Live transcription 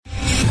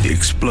The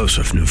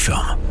explosive new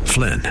film,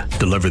 Flynn,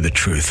 deliver the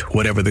truth,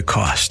 whatever the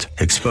cost.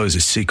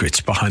 Exposes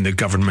secrets behind the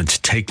government's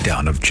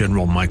takedown of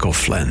General Michael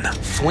Flynn.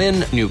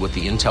 Flynn knew what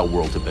the intel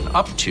world had been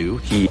up to.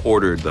 He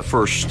ordered the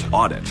first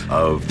audit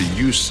of the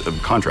use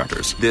of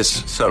contractors.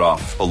 This set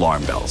off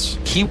alarm bells.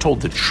 He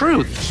told the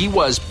truth. He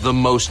was the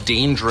most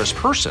dangerous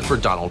person for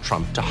Donald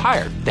Trump to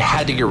hire. They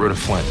had to get rid of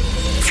Flynn.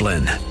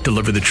 Flynn,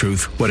 deliver the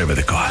truth, whatever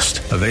the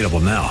cost. Available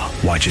now.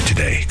 Watch it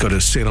today. Go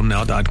to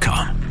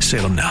salemnow.com.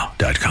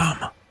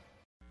 salemnow.com.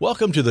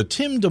 Welcome to the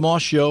Tim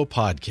DeMoss Show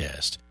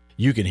podcast.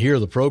 You can hear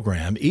the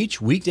program each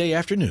weekday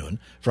afternoon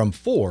from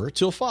 4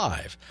 till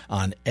 5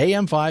 on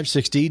AM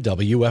 560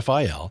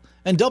 WFIL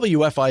and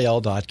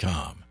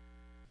WFIL.com.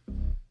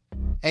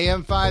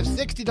 AM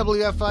 560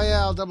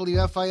 WFIL,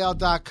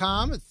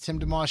 WFIL.com. It's Tim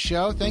DeMoss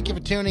Show. Thank you for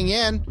tuning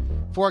in.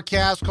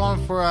 Forecast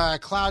calling for a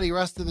cloudy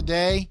rest of the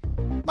day.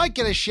 Might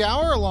get a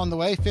shower along the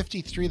way.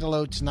 53 the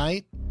low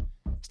tonight.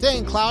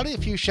 Staying cloudy, a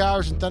few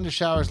showers and thunder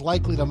showers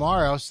likely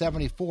tomorrow,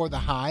 74 the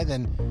high.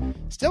 Then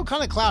still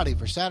kind of cloudy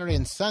for Saturday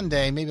and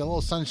Sunday. Maybe a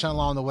little sunshine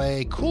along the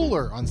way.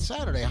 Cooler on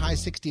Saturday, high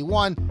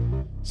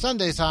 61.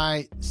 Sunday's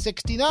high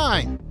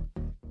 69.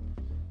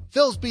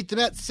 Phils beat the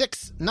Mets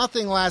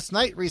 6-0 last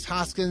night. Rhys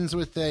Hoskins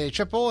with a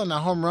triple and a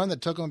home run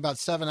that took him about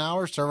 7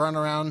 hours to run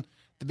around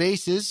the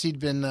bases. He'd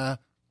been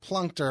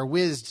plunked or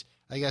whizzed,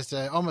 I guess,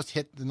 almost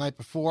hit the night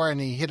before, and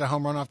he hit a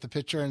home run off the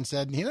pitcher and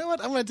said, you know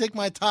what, I'm going to take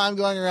my time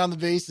going around the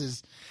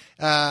bases.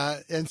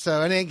 And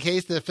so in any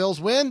case, the Phils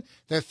win.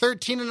 They're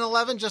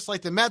 13-11, just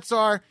like the Mets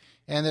are,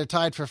 and they're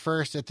tied for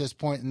first at this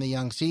point in the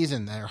young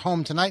season. They're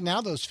home tonight now.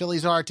 Those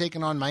Phillies are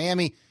taking on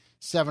Miami,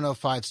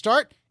 7:05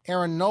 start.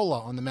 Aaron Nola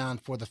on the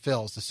mound for the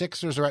Phils. The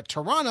Sixers are at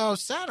Toronto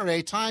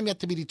Saturday, time yet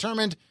to be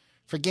determined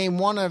for Game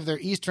 1 of their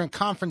Eastern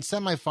Conference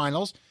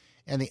semifinals.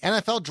 And the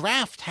NFL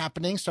Draft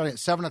happening starting at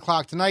 7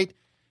 o'clock tonight.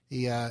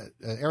 The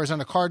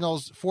Arizona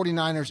Cardinals,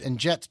 49ers, and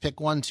Jets pick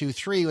 1, 2,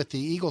 3 with the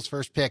Eagles'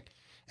 first pick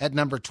at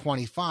number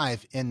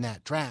 25 in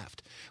that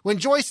draft. When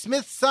Joyce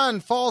Smith's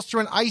son falls through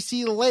an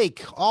icy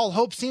lake, all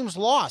hope seems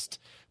lost,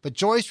 but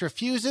Joyce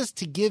refuses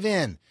to give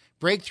in.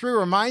 Breakthrough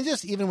reminds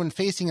us, even when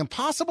facing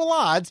impossible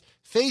odds,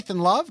 faith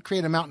and love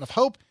create a mountain of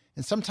hope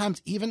and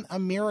sometimes even a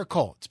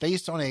miracle. It's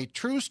based on a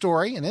true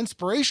story, an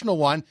inspirational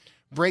one.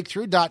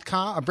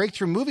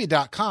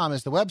 BreakthroughMovie.com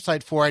is the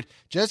website for it.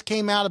 Just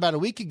came out about a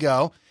week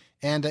ago.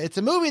 And it's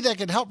a movie that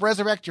can help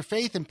resurrect your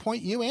faith and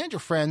point you and your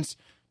friends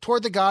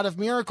toward the God of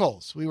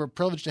miracles. We were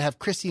privileged to have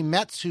Chrissy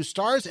Metz, who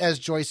stars as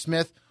Joyce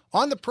Smith,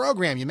 on the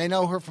program. You may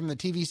know her from the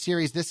TV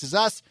series This Is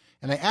Us.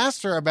 And I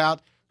asked her about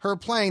her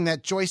playing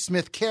that Joyce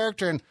Smith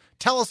character. And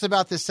tell us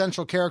about this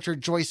central character,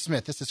 Joyce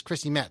Smith. This is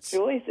Chrissy Metz.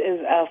 Joyce is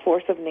a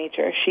force of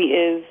nature. She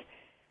is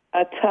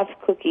a tough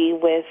cookie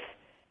with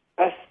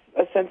a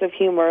sense of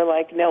humor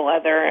like no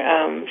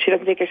other. She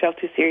doesn't take herself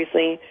too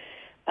seriously.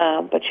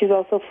 But she's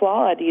also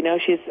flawed. You know,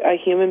 she's a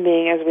human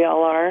being, as we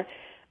all are,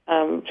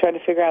 trying to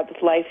figure out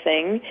this life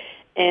thing.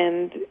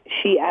 And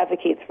she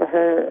advocates for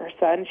her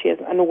son. She has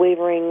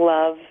unwavering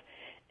love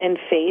and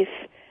faith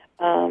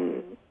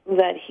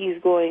that he's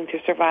going to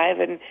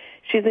survive. And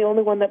she's the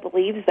only one that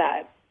believes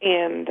that.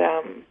 And,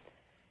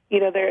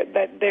 you know,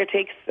 there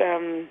takes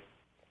a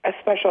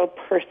special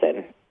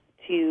person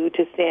to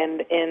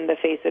stand in the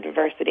face of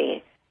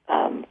adversity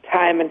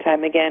time and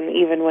time again,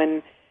 even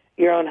when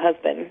your own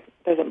husband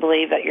doesn't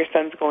believe that your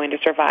son's going to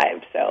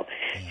survive. So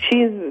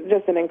she's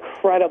just an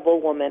incredible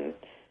woman,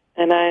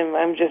 and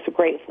I'm just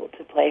grateful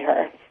to play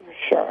her, for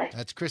sure.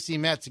 That's Chrissy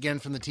Metz, again,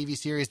 from the TV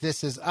series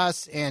This Is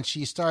Us, and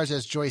she stars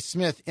as Joyce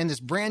Smith in this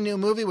brand new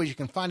movie, which you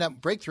can find out,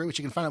 Breakthrough, which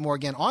you can find out more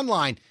again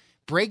online,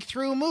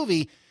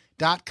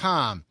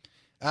 BreakthroughMovie.com.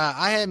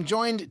 I am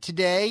joined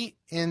today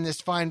in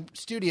this fine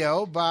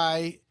studio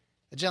by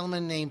a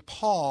gentleman named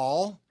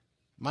Paul.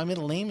 My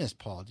middle name is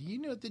Paul.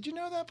 Did you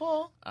know that,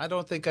 Paul? I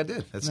don't think I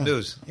did. That's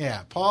news.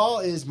 Yeah, Paul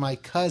is my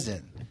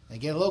cousin. I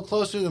get a little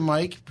closer to the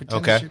mic.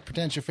 Pretend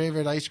it's your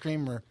favorite ice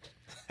cream or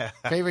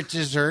favorite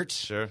dessert.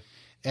 Sure.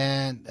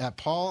 And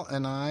Paul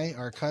and I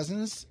are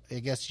cousins. I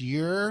guess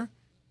your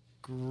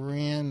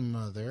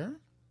grandmother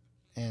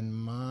and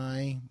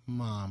my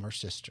mom are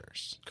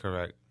sisters.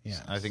 Correct. Yeah.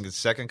 I think it's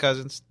second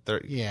cousins.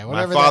 Third. Yeah.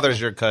 My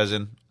father's your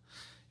cousin.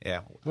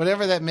 Yeah.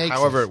 Whatever that makes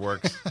However it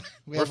works.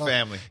 We're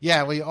family.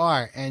 Yeah, we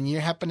are. And you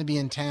happen to be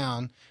in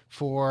town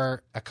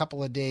for a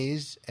couple of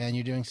days, and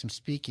you're doing some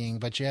speaking,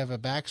 but you have a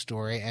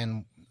backstory,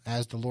 and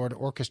as the Lord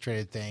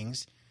orchestrated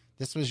things,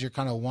 this was your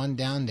kind of one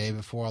down day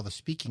before all the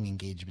speaking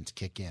engagements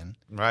kick in.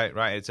 Right.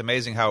 It's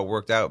amazing how it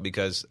worked out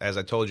because, as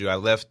I told you, I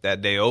left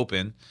that day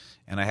open,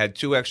 and I had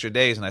 2 extra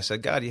days, and I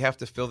said, God, you have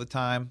to fill the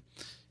time.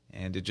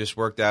 And it just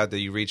worked out that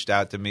you reached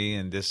out to me,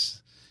 and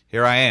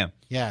here I am.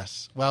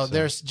 Yes. Well,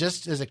 there's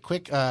just as a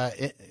quick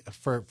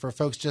for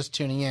folks just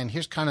tuning in,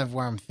 here's kind of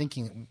where I'm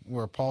thinking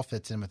where Paul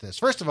fits in with this.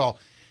 First of all,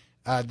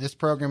 this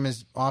program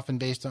is often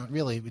based on,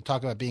 really, we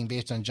talk about being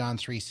based on John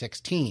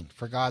 3:16.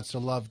 For God so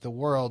loved the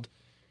world,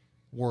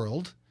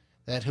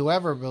 that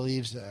whoever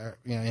believes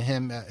in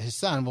him, his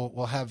son,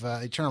 will have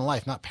eternal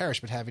life, not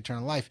perish, but have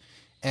eternal life.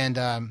 And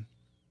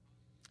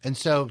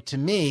so to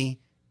me,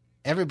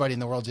 everybody in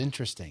the world's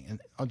interesting,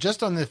 and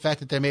just on the fact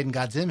that they're made in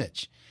God's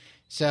image.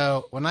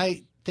 So when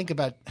I think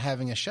about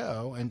having a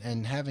show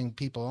and having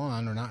people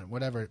on or not,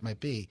 whatever it might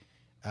be,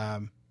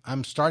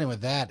 I'm starting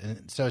with that.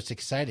 And so it's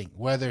exciting,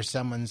 whether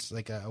someone's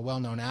like a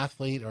well-known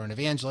athlete or an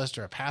evangelist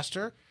or a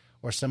pastor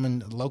or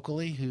someone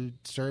locally who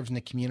serves in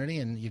the community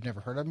and you've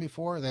never heard of them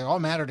before. They all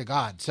matter to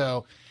God.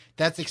 So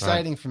that's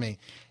exciting for me.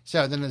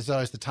 So then there's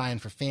always the tie-in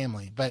for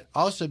family, but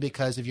also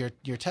because of your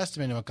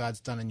testimony to what God's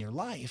done in your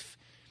life.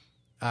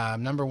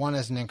 Number one,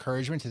 as an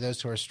encouragement to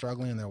those who are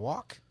struggling in their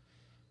walk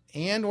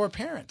and or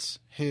parents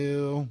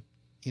who,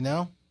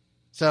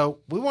 so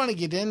we want to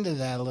get into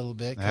that a little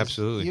bit.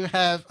 Absolutely. You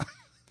have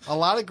a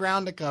lot of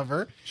ground to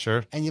cover.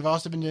 Sure. And you've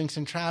also been doing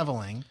some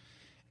traveling.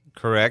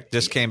 Correct.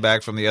 Just came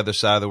back from the other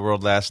side of the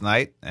world last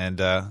night, and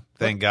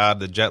thank God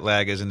the jet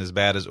lag isn't as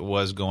bad as it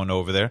was going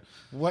over there.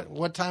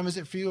 What time is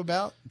it for you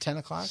about? 10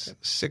 o'clock?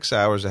 6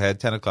 hours ahead,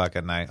 10 o'clock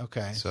at night.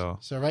 Okay. So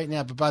right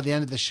now, but by the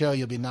end of the show,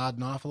 you'll be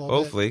nodding off a little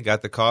bit? Hopefully.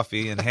 Got the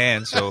coffee in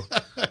hand, so...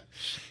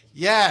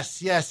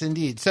 Yes,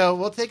 indeed. So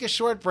we'll take a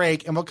short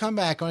break, and we'll come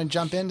back. I want to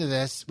jump into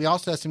this. We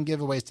also have some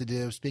giveaways to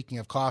do. Speaking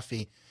of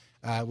coffee,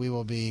 we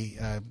will be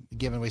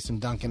giving away some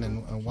Dunkin'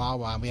 and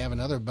Wawa. We have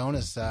another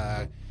bonus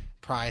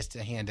prize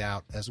to hand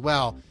out as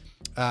well.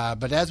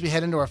 But as we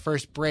head into our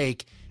first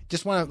break,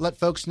 just want to let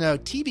folks know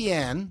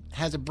TBN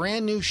has a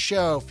brand new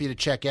show for you to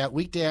check out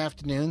weekday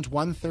afternoons,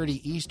 1:30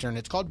 Eastern.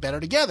 It's called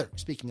Better Together.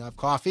 Speaking of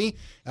coffee,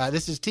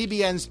 this is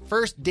TBN's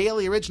first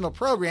daily original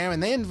program,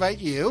 and they invite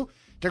you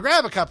to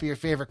grab a cup of your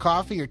favorite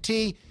coffee or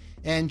tea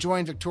and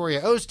join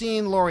Victoria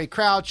Osteen, Lori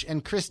Crouch,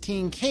 and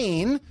Christine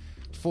Kane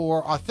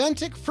for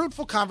authentic,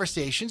 fruitful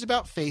conversations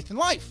about faith and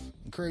life.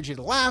 Encourage you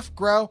to laugh,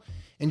 grow,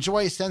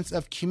 enjoy a sense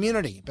of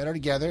community. Better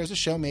Together is a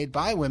show made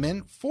by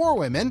women for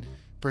women,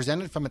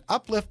 presented from an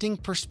uplifting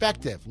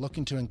perspective,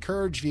 looking to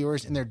encourage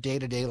viewers in their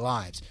day-to-day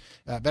lives.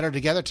 Better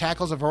Together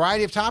tackles a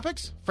variety of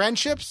topics: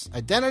 friendships,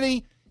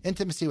 identity,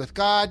 intimacy with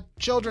God,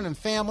 children and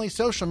family,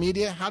 social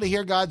media, how to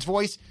hear God's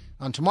voice.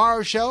 On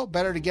tomorrow's show,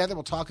 Better Together,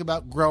 we'll talk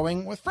about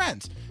growing with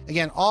friends.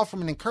 Again, all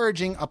from an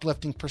encouraging,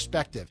 uplifting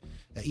perspective.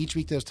 Each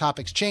week, those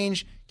topics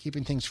change,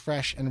 keeping things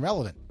fresh and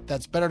relevant.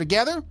 That's Better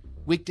Together,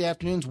 weekday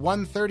afternoons,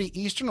 1:30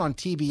 Eastern on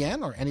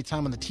TBN or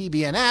anytime on the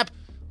TBN app.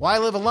 Why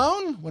live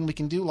alone when we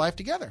can do life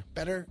together?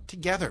 Better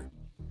together.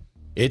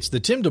 It's the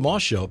Tim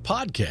DeMoss Show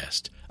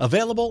podcast,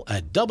 available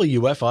at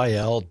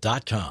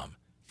WFIL.com.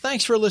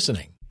 Thanks for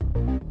listening.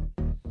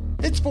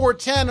 It's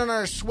 4:10 on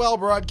our swell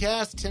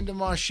broadcast, Tim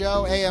DeMoss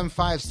Show, AM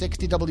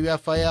 560,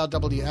 WFIL,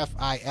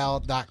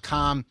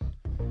 WFIL.com.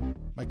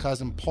 My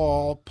cousin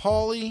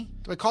Paulie.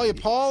 Do I call you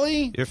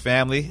Paulie? Your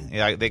family.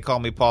 Yeah, they call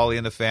me Paulie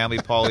in the family,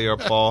 Paulie or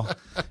Paul.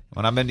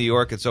 When I'm in New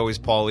York, it's always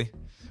Paulie.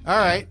 All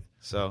right.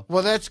 So,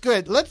 well, that's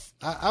good.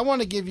 I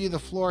want to give you the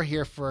floor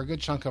here for a good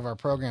chunk of our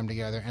program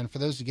together. And for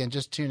those, again,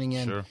 just tuning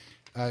in, sure.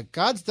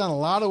 God's done a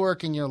lot of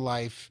work in your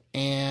life.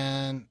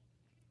 And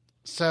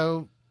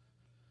so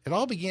it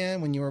all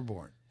began when you were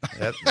born.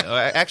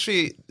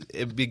 Actually,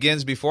 it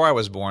begins before I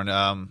was born.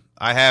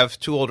 I have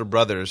two older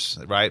brothers,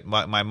 right?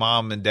 My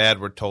mom and dad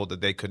were told that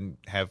they couldn't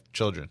have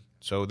children,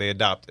 so they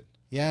adopted.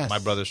 Yes. My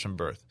brothers from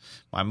birth.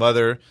 My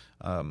mother,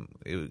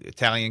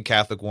 Italian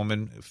Catholic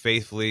woman,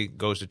 faithfully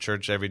goes to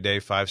church every day,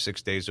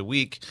 5-6 days a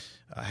week.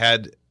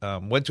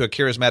 Went to a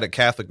charismatic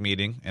Catholic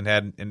meeting and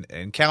had an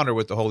encounter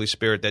with the Holy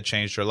Spirit that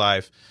changed her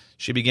life.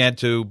 She began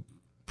to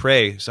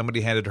pray.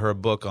 Somebody handed her a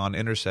book on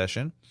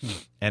intercession,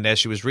 and as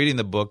she was reading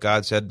the book,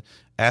 God said,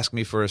 "Ask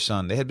me for a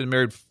son." They had been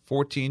married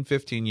 14,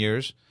 15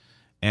 years,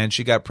 and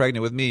she got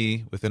pregnant with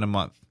me within a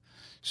month.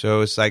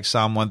 So it's like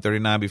Psalm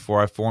 139,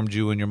 before I formed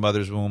you in your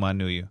mother's womb, I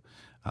knew you.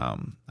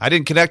 I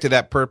didn't connect to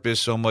that purpose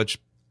so much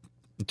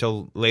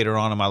until later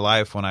on in my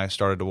life when I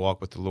started to walk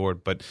with the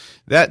Lord. But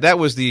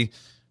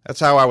that's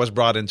how I was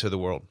brought into the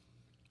world.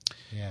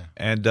 Yeah.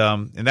 And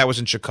that was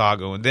in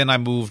Chicago. And then I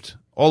moved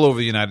all over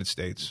the United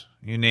States.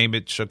 You name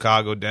it: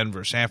 Chicago,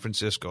 Denver, San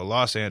Francisco,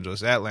 Los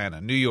Angeles,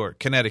 Atlanta, New York,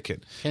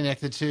 Connecticut.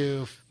 Connected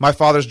to my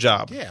father's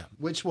job. Yeah,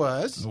 which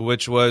was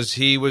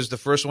he was the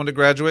first one to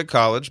graduate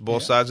college,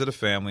 both sides of the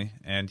family,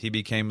 and he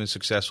became a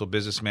successful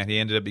businessman. He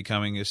ended up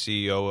becoming a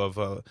CEO of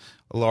a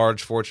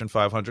large Fortune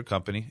 500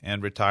 company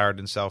and retired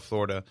in South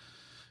Florida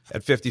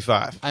at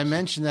 55. I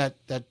mentioned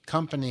that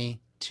company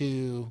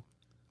to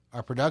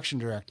our production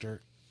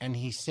director, and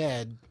he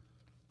said,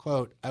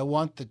 quote, "I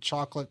want the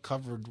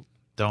chocolate-covered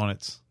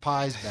donuts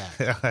pies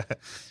back."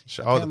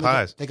 Oh, the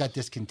pies. They got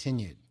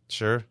discontinued.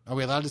 Sure. Are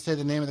we allowed to say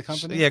the name of the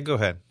company? Yeah, go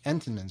ahead.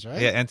 Entenmann's, right?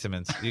 Yeah,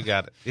 Entenmann's. You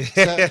got it.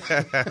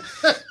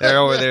 They're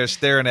over there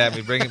staring at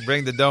me.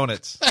 Bring the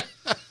donuts.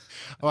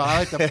 Well, I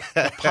like the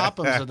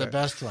Pop'ems are the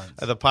best ones.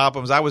 The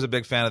Pop'ems. I was a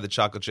big fan of the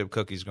chocolate chip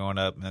cookies growing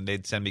up, and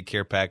they'd send me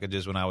care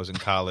packages when I was in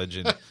college,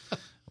 and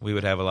we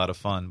would have a lot of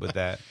fun with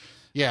that.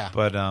 Yeah.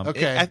 But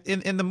okay.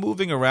 In the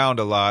moving around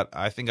a lot,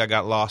 I think I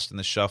got lost in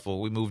the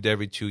shuffle. We moved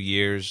every 2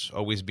 years,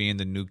 always being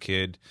the new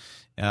kid.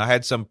 And I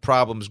had some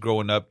problems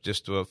growing up,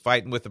 just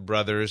fighting with the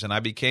brothers, and I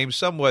became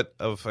somewhat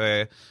of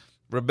a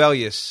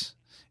rebellious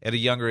at a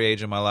younger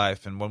age in my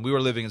life. And when we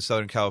were living in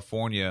Southern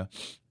California,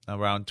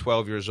 around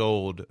 12 years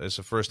old. It's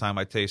the first time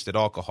I tasted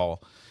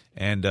alcohol.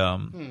 And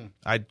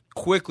I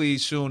quickly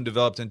soon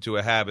developed into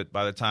a habit.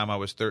 By the time I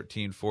was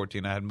 13,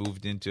 14, I had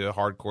moved into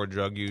hardcore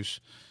drug use,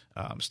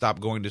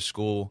 stopped going to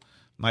school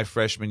my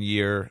freshman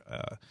year,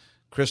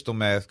 crystal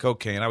meth,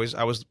 cocaine. I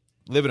was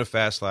living a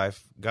fast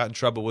life, got in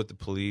trouble with the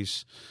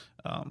police,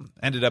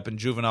 ended up in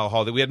juvenile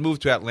hall. We had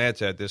moved to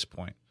Atlanta at this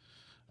point.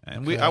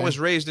 And I was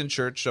raised in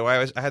church, so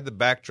I had the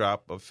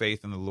backdrop of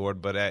faith in the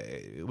Lord, but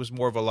it was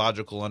more of a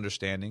logical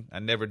understanding. I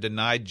never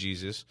denied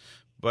Jesus.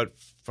 But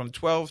from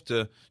 12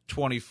 to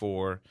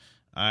 24,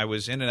 I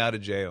was in and out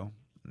of jail,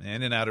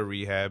 in and out of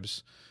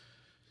rehabs,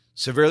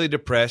 severely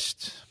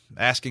depressed,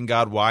 asking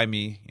God, why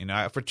me?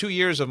 For 2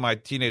 years of my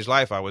teenage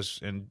life, I was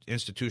in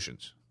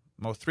institutions.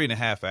 Well,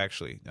 3.5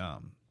 actually.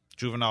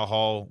 Juvenile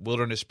hall,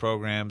 wilderness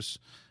programs,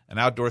 an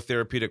outdoor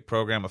therapeutic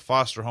program, a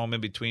foster home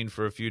in between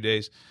for a few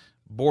days,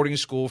 boarding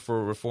school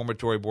for a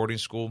reformatory boarding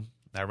school.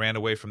 I ran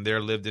away from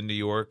there, lived in New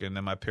York, and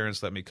then my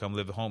parents let me come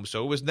live at home.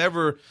 So it was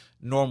never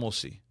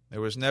normalcy. There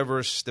was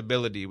never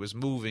stability. It was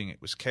moving.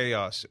 It was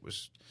chaos. It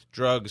was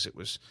drugs. It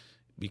was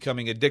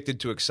becoming addicted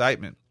to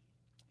excitement.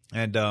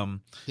 And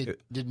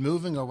did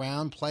moving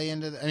around play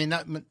into that? I mean,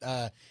 not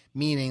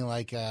meaning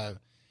like I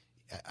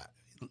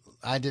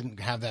didn't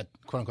have that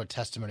quote-unquote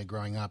testimony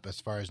growing up as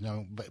far as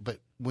knowing, but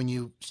when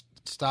you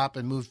stop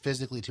and move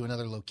physically to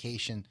another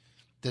location,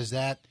 does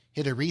that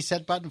hit a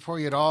reset button for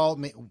you at all,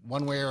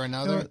 one way or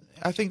another?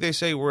 I think they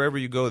say wherever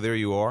you go, there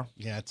you are.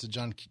 Yeah, it's a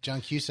John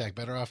Cusack,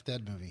 Better Off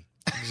Dead movie.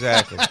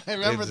 Exactly. I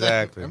remember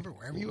that. Remember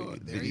wherever you are,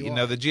 there you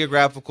are. The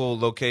geographical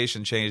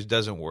location change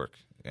doesn't work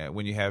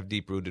when you have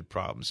deep-rooted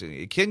problems.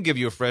 It can give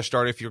you a fresh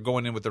start if you're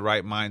going in with the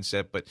right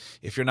mindset, but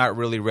if you're not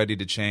really ready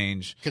to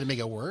change. Could it make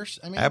it worse?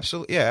 I mean,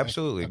 absolutely. Yeah,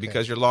 absolutely. Okay.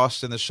 Because you're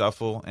lost in the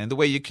shuffle. And the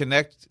way you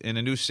connect in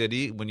a new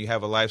city when you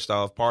have a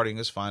lifestyle of partying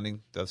is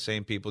finding the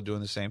same people doing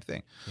the same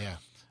thing. Yeah.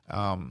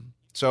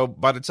 So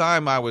by the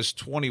time I was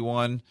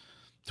 21,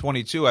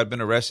 22, I'd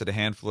been arrested a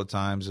handful of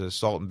times,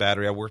 assault and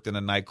battery. I worked in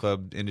a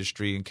nightclub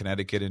industry in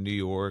Connecticut and New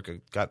York. I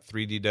got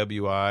 3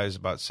 DWIs,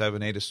 about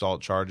 7-8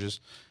 assault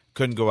charges.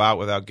 Couldn't go out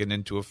without getting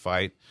into a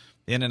fight.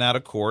 In and out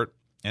of court,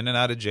 in and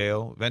out of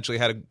jail. Eventually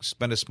had to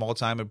spend a small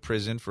time in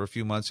prison for a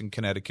few months in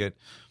Connecticut.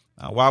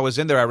 While I was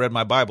in there, I read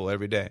my Bible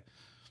every day.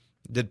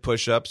 Did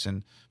push-ups,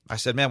 and I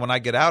said, man, when I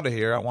get out of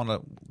here, I want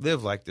to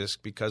live like this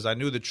because I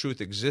knew the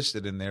truth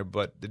existed in there.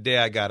 But the day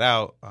I got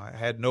out, I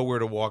had nowhere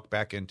to walk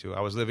back into.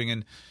 I was living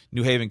in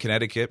New Haven,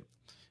 Connecticut,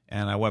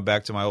 and I went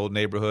back to my old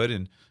neighborhood,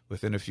 and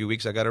within a few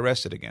weeks, I got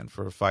arrested again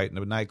for a fight in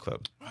a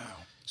nightclub. Wow.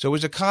 So it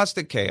was a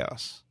constant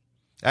chaos.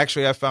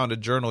 Actually, I found a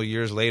journal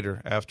years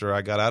later after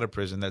I got out of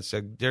prison that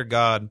said, Dear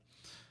God,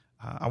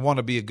 I want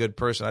to be a good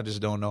person. I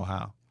just don't know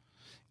how.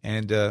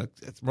 And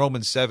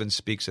Romans 7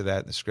 speaks of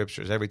that in the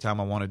scriptures. Every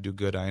time I want to do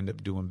good, I end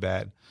up doing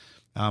bad.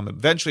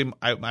 Eventually,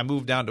 I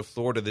moved down to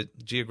Florida. The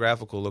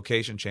geographical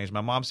location changed.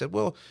 My mom said,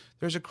 well,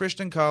 there's a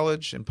Christian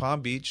college in Palm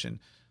Beach, and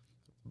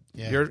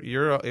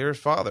your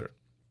father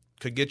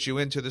could get you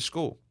into the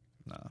school,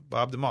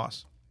 Bob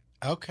DeMoss.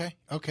 Okay.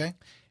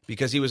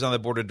 Because he was on the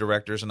board of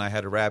directors, and I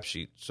had a rap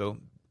sheet. So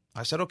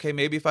I said, okay,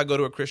 maybe if I go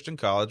to a Christian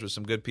college with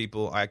some good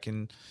people, I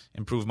can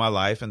improve my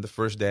life. And the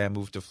first day I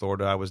moved to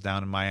Florida, I was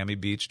down in Miami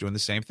Beach doing the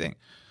same thing.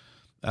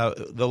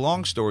 The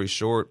long story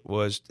short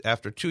was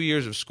after 2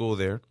 years of school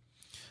there,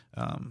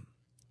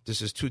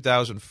 this is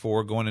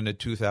 2004 going into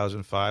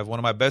 2005, one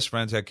of my best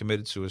friends had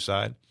committed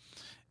suicide.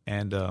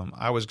 And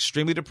I was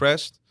extremely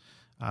depressed.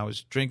 I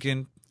was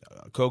drinking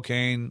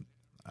cocaine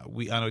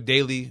on a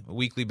daily,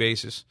 weekly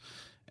basis.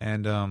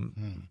 And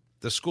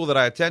the school that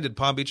I attended,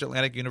 Palm Beach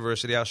Atlantic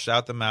University, I'll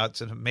shout them out.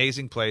 It's an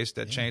amazing place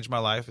that changed my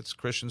life. It's a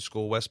Christian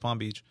school, West Palm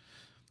Beach.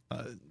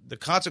 The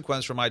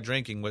consequence for my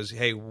drinking was,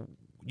 hey,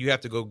 you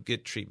have to go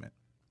get treatment.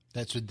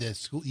 That's what the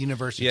school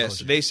university Yes,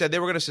 told you. they said they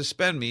were going to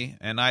suspend me,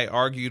 and I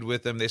argued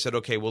with them. They said,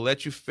 okay, we'll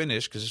let you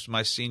finish because this is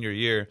my senior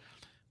year.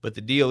 But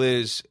the deal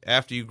is,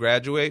 after you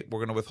graduate, we're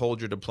going to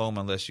withhold your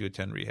diploma unless you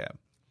attend rehab.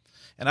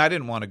 And I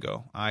didn't want to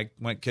go. I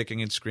went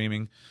kicking and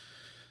screaming.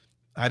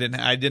 I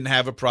didn't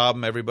have a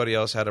problem. Everybody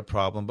else had a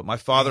problem. But my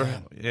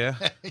father,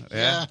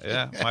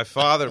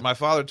 My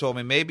father told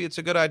me, maybe it's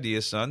a good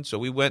idea, son. So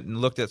we went and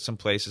looked at some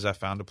places. I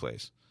found a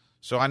place.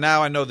 So I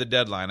know the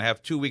deadline. I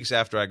have 2 weeks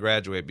after I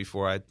graduate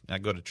before I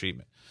go to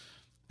treatment.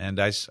 And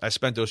I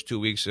spent those 2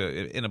 weeks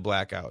in a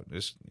blackout,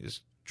 as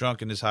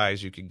drunk and as high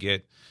as you could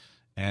get.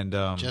 And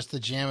just to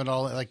jam it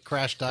all, like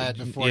crash diet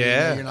before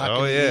you're not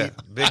going to eat.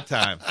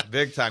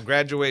 Big time.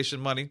 Graduation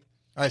money.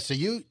 All right, so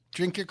you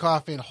drink your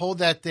coffee and hold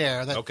that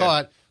there. That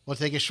thought. We'll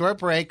take a short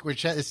break.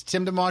 It's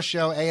Tim DeMoss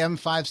Show, AM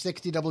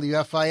 560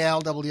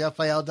 WFIL,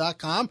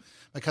 WFIL.com.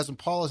 My cousin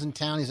Paul is in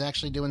town. He's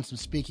actually doing some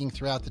speaking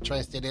throughout the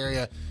tri-state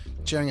area,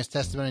 sharing his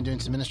testimony and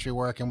doing some ministry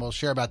work, and we'll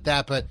share about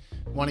that. But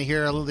want to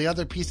hear the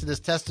other piece of this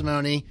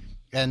testimony,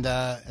 and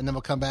then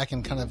we'll come back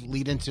and kind of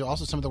lead into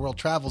also some of the world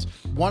travels.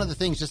 One of the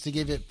things, just to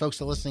give you folks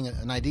that are listening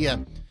an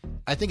idea,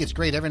 I think it's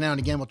great every now and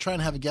again we'll try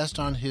and have a guest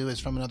on who is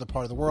from another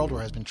part of the world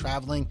or has been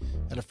traveling.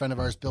 Had a friend of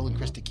ours, Bill and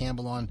Christy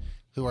Campbell, on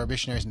who are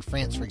missionaries in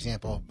France, for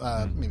example,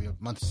 maybe a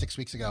month, 6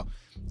 weeks ago,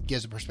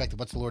 gives a perspective.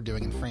 What's the Lord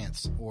doing in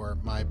France? Or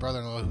my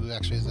brother-in-law, who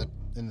actually is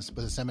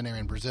with a seminary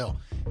in Brazil.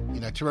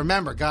 To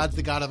remember, God's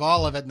the God of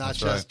all of it, not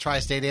just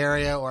tri-state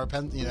area or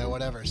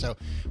whatever. So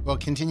we'll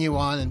continue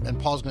on, and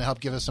Paul's going to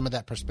help give us some of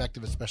that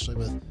perspective, especially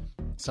with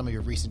some of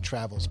your recent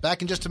travels.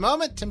 Back in just a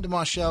moment, Tim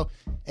DeMoss Show,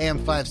 AM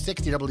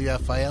 560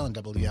 WFIL and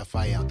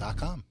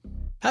WFIL.com.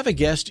 Have a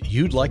guest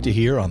you'd like to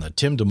hear on the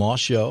Tim DeMoss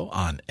Show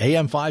on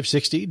AM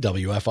 560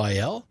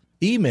 WFIL?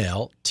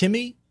 Email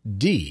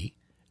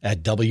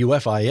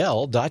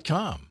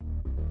timmyd@wfil.com.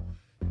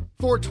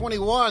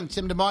 421,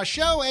 Tim DeMoss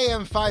Show,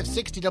 AM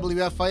 560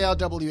 WFIL,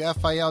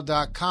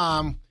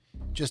 WFIL.com.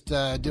 Just doing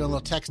a little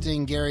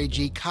texting. Gary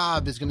G.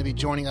 Cobb is going to be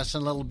joining us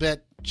in a little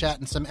bit,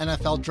 chatting some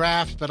NFL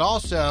draft, but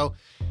also,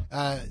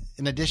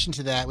 in addition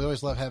to that, we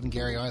always love having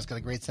Gary on. He's got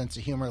a great sense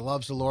of humor,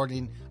 loves the Lord,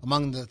 and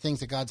among the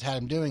things that God's had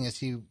him doing is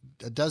he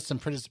does some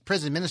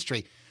prison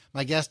ministry.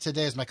 My guest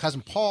today is my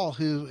cousin Paul,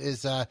 who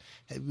is,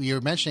 you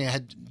were mentioning,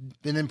 had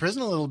been in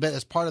prison a little bit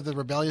as part of the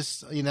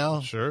rebellious,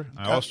 Sure.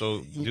 I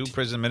also do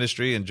prison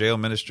ministry and jail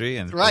ministry,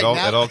 and right,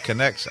 it all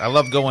connects. I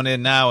love going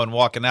in now and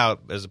walking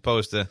out as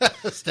opposed to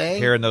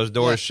hearing those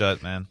doors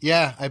shut, man.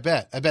 Yeah, I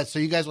bet. So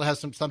you guys will have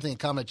something in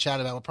common to chat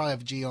about. We'll probably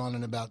have G on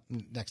in about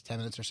the next 10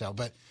 minutes or so.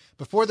 But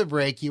before the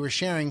break, you were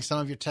sharing some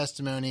of your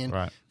testimony, and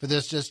for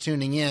those just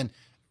tuning in,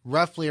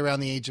 roughly around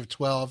the age of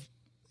 12,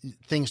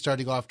 things started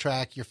to go off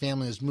track. Your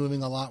family was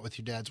moving a lot with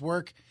your dad's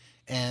work,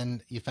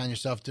 and you found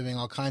yourself doing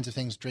all kinds of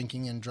things,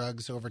 drinking and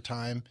drugs over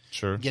time,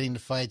 getting into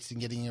fights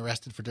and getting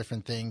arrested for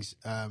different things.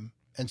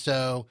 And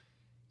so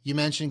you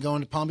mentioned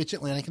going to Palm Beach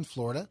Atlantic in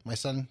Florida. My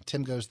son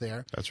Tim goes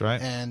there. That's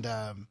right.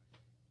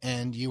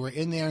 And you were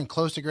in there and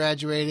close to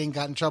graduating,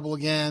 got in trouble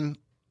again.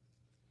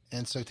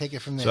 And so take it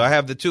from there. So I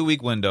have the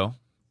 2-week window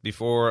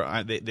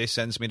before they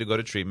sentence me to go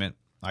to treatment.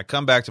 I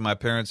come back to my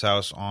parents'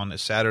 house on a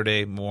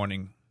Saturday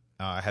morning.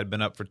 I had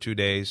been up for 2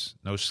 days,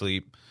 no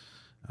sleep.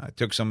 I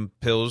took some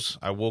pills.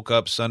 I woke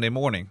up Sunday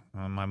morning.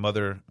 My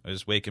mother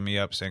is waking me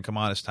up saying, come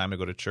on, it's time to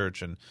go to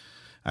church. And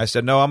I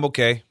said, no, I'm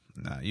okay.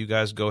 You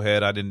guys go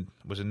ahead.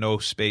 Was in no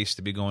space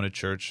to be going to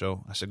church.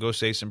 So I said, go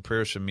say some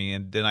prayers for me.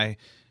 And then I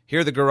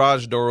hear the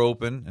garage door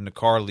open and the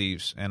car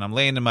leaves. And I'm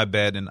laying in my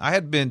bed. And I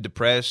had been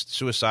depressed,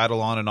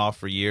 suicidal on and off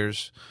for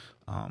years.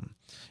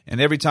 And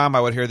every time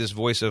I would hear this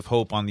voice of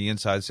hope on the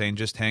inside saying,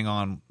 just hang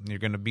on, you're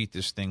going to beat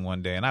this thing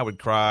one day. And I would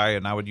cry,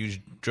 and I would use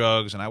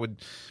drugs, and I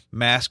would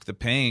mask the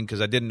pain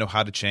because I didn't know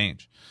how to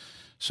change.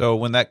 So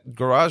when that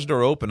garage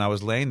door opened, I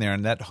was laying there,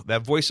 and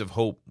that voice of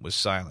hope was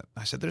silent.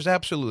 I said, there's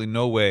absolutely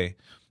no way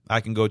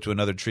I can go to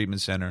another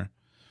treatment center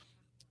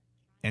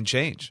and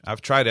change.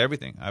 I've tried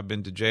everything. I've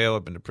been to jail,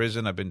 I've been to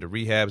prison, I've been to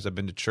rehabs, I've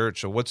been to church.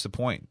 So what's the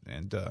point?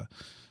 And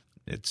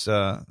it's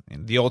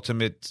the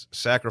ultimate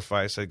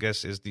sacrifice, I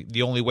guess, is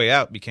the only way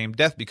out.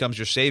 Death becomes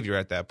your savior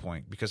at that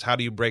point, because how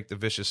do you break the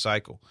vicious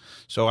cycle?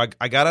 So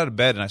I got out of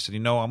bed and I said,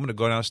 I'm going to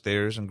go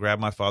downstairs and grab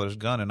my father's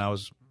gun, and I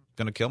was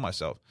going to kill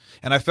myself.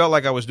 And I felt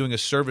like I was doing a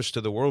service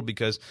to the world,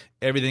 because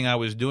everything I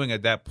was doing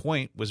at that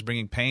point was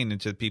bringing pain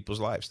into people's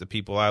lives, the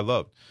people I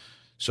loved.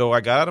 So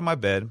I got out of my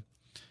bed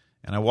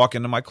and I walk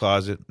into my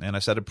closet and I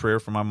said a prayer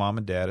for my mom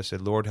and dad. I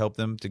said, Lord, help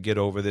them to get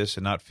over this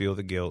and not feel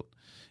the guilt.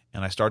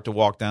 And I start to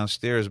walk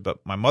downstairs,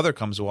 but my mother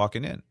comes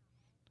walking in.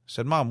 I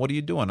said, Mom, what are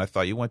you doing? I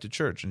thought you went to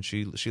church. And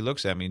she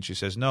looks at me and she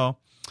says, no,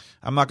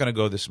 I'm not going to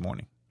go this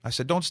morning. I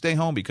said, don't stay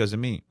home because of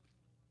me.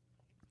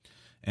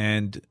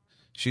 And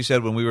she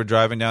said, when we were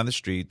driving down the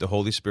street, the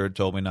Holy Spirit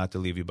told me not to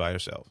leave you by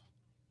yourself.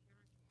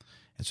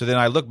 And so then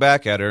I look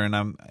back at her,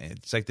 and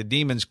it's like the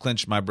demons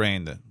clinched my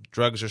brain. The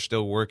drugs are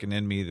still working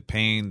in me, the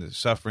pain, the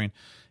suffering.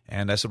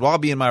 And I said, well, I'll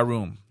be in my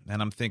room.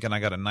 And I'm thinking, I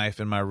got a knife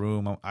in my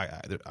room.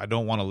 I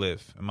don't want to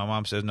live. And my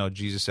mom says, no,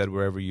 Jesus said,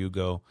 wherever you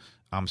go,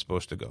 I'm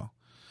supposed to go.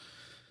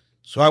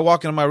 So I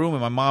walk into my room,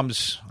 and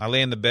I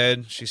lay in the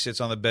bed. She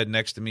sits on the bed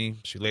next to me.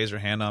 She lays her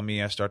hand on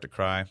me. I start to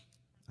cry.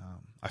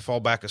 I fall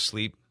back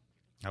asleep.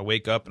 I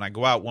wake up, and I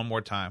go out one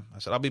more time. I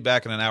said, I'll be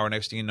back in an hour.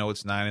 Next thing you know,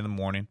 it's 9 in the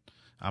morning.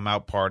 I'm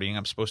out partying.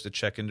 I'm supposed to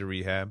check into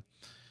rehab.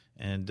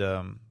 And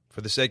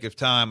for the sake of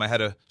time, I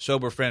had a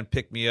sober friend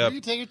pick me up.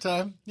 You take your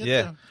time.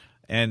 Yeah.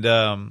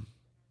 And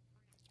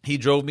he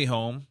drove me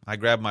home. I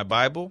grabbed my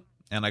Bible,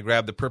 and I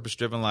grabbed the Purpose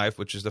Driven Life,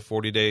 which is the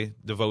 40-day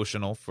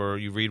devotional for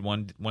you read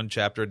one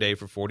chapter a day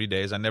for 40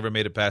 days. I never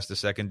made it past the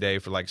second day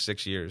for like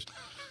 6 years.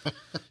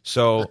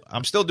 So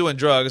I'm still doing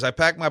drugs. I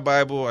packed my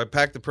Bible. I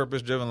packed the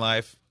Purpose Driven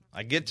Life.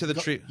 I get to the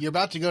tree. You're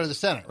about to go to the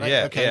center, right?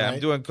 Yeah, okay, yeah. right. I'm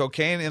doing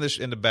cocaine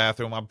in the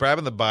bathroom. I'm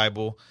grabbing the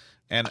Bible,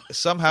 and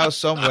somehow,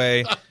 some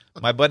way,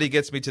 my buddy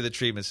gets me to the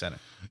treatment center.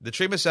 The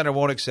treatment center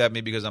won't accept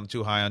me because I'm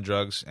too high on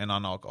drugs and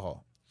on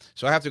alcohol.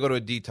 So I have to go to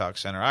a detox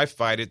center. I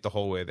fight it the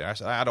whole way there. I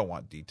said, I don't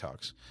want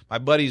detox. My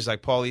buddy's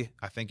like, Paulie,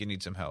 I think you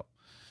need some help.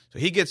 So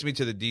he gets me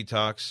to the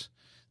detox.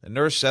 The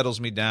nurse settles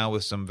me down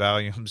with some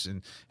Valiums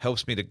and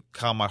helps me to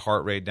calm my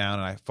heart rate down,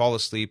 and I fall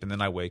asleep, and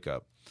then I wake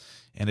up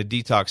in a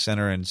detox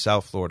center in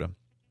South Florida.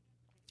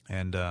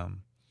 And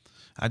I'm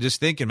just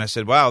thinking, I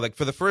said, wow, like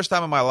for the first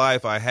time in my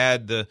life, I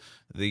had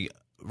the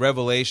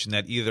revelation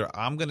that either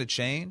I'm going to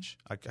change.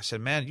 Like I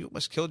said, man, you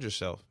almost killed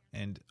yourself,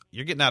 and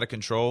you're getting out of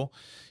control,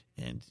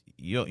 and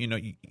you're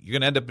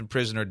going to end up in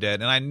prison or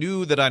dead. And I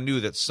knew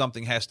that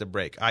something has to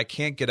break. I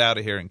can't get out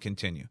of here and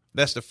continue.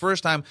 That's the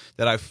first time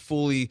that I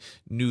fully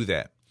knew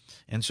that.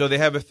 And so they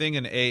have a thing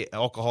in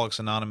Alcoholics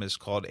Anonymous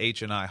called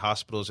H&I,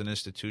 Hospitals and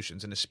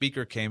Institutions. And the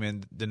speaker came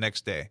in the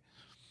next day.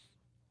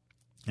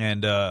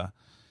 And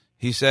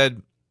he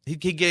said, he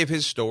gave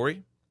his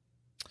story.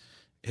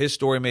 His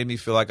story made me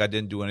feel like I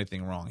didn't do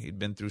anything wrong. He'd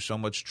been through so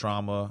much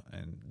trauma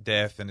and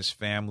death in his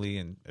family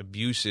and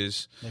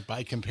abuses. Like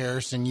by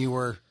comparison, you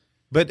were...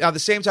 But at the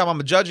same time,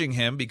 I'm judging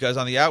him because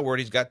on the outward,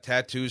 he's got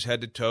tattoos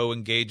head to toe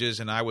and gauges,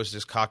 and I was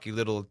this cocky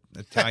little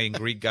Italian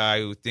Greek guy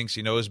who thinks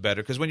he knows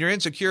better. Because when you're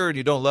insecure and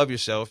you don't love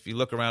yourself, you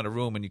look around a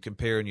room and you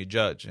compare and you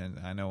judge. And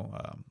I know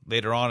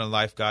later on in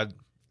life, God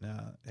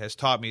has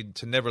taught me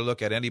to never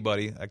look at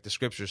anybody, like the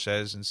Scripture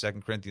says in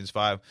 2 Corinthians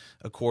 5,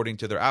 according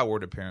to their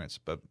outward appearance,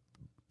 but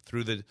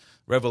through the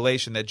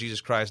revelation that Jesus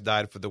Christ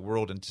died for the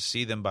world and to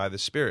see them by the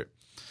Spirit.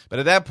 But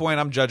at that point,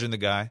 I'm judging the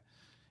guy.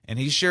 And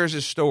he shares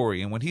his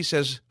story. And when he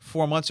says,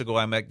 4 months ago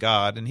I met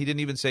God, and he didn't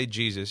even say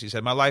Jesus, he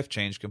said, my life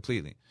changed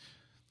completely.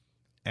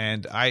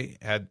 And I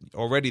had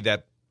already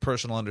that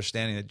personal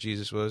understanding that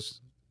Jesus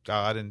was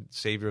God and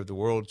Savior of the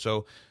world.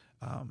 So,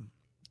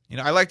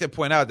 I like to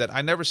point out that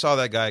I never saw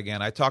that guy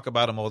again. I talk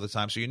about him all the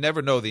time. So you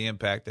never know the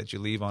impact that you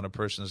leave on a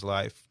person's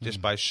life just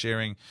by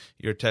sharing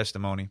your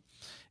testimony.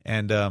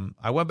 And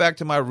I went back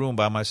to my room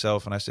by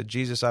myself, and I said,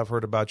 Jesus, I've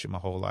heard about you my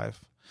whole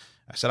life.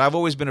 I said, I've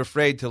always been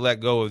afraid to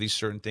let go of these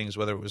certain things,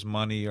 whether it was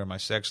money or my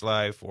sex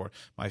life or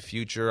my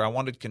future. I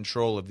wanted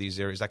control of these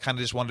areas. I kind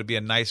of just wanted to be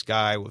a nice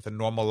guy with a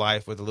normal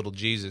life with a little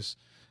Jesus.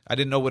 I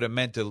didn't know what it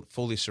meant to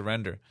fully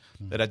surrender.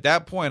 But at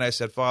that point, I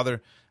said,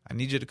 Father, I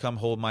need you to come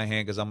hold my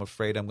hand because I'm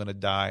afraid I'm going to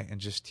die, and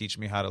just teach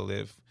me how to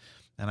live.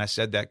 And I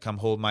said that, come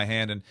hold my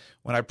hand. And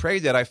when I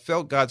prayed that, I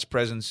felt God's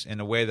presence in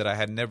a way that I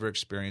had never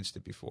experienced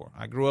it before.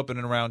 I grew up in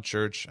and around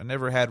church. I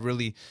never had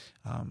really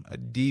a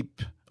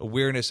deep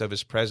awareness of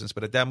his presence.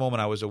 But at that moment,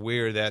 I was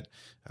aware that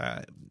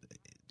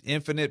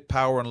infinite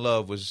power and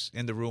love was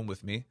in the room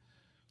with me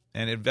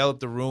and enveloped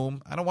the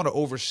room. I don't want to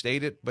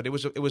overstate it, but it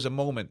was a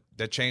moment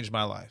that changed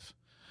my life.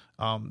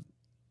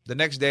 The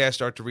next day, I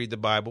start to read the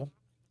Bible.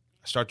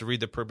 I start to read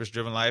The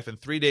Purpose-Driven Life.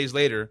 And 3 days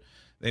later,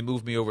 they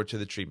moved me over to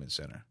the treatment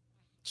center.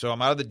 So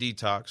I'm out of the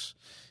detox,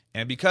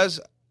 and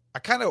because I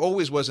kind of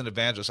always was an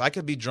evangelist, I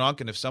could be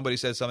drunk, and if somebody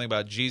said something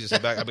about Jesus,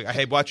 I'd be,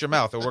 hey, watch your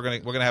mouth, or we're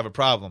gonna have a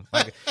problem.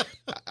 Like,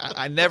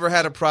 I never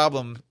had a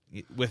problem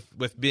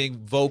with being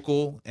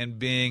vocal and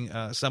being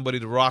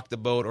somebody to rock the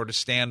boat or to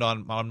stand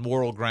on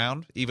moral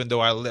ground. Even though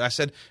I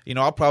said,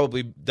 I'll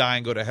probably die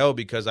and go to hell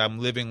because I'm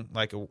living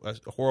like a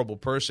horrible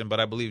person,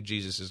 but I believe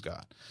Jesus is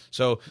God.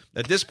 So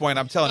at this point,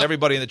 I'm telling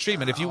everybody in the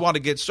treatment, if you want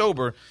to get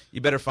sober, you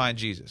better find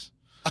Jesus.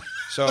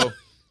 So.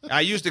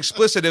 I used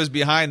explicitives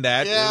behind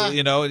that,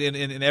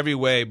 in every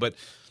way. But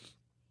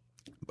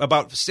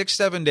about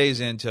 6-7 days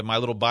into my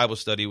little Bible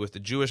study with the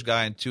Jewish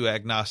guy and two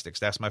agnostics,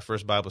 that's my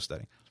first Bible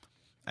study.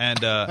 And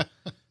one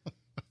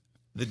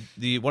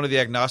of the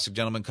agnostic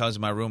gentlemen comes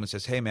in my room and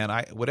says, hey, man,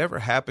 whatever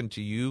happened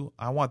to you,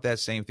 I want that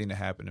same thing to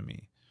happen to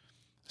me.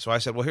 So I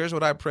said, well, here's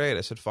what I prayed.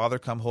 I said, Father,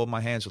 come hold my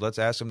hand. So let's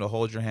ask him to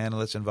hold your hand and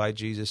let's invite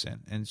Jesus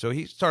in. And so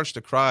he starts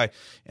to cry.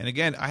 And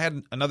again, I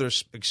had another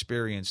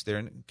experience there,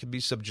 and it could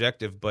be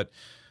subjective, but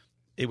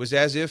it was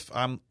as if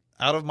I'm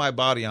out of my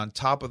body on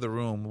top of the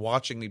room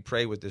watching me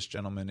pray with this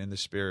gentleman in the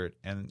Spirit.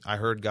 And I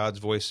heard God's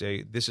voice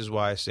say, this is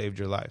why I saved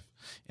your life.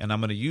 And I'm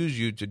going to use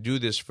you to do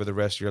this for the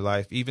rest of your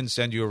life, even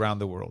send you around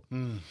the world.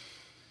 And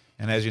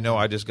as you know,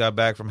 I just got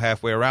back from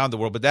halfway around the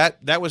world. But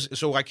that was,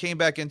 so I came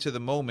back into the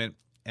moment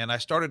and I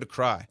started to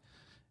cry.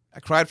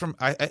 I cried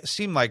it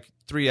seemed like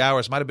 3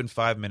 hours, might have been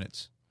 5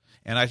 minutes.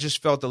 And I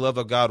just felt the love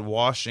of God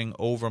washing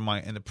over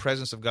and the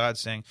presence of God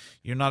saying,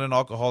 you're not an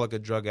alcoholic, a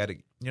drug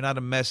addict. You're not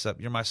a mess up.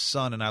 You're my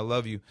son, and I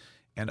love you.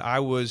 And I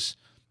was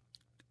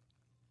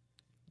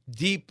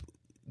deep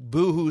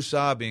boo-hoo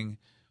sobbing,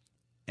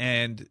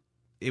 and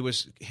it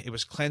was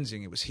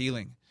cleansing. It was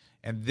healing.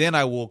 And then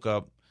I woke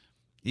up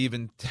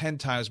even 10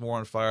 times more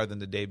on fire than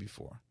the day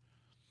before.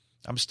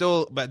 I'm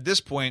still, but at this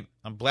point,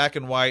 I'm black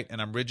and white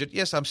and I'm rigid.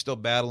 Yes, I'm still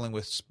battling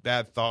with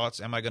bad thoughts.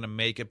 Am I going to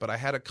make it? But I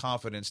had a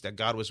confidence that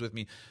God was with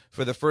me.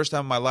 For the first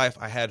time in my life,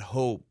 I had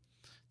hope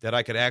that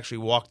I could actually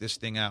walk this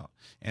thing out.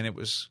 And it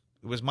was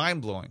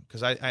mind-blowing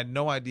because I had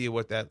no idea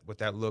what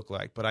that looked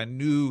like. But I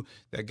knew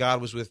that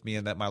God was with me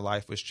and that my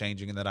life was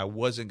changing and that I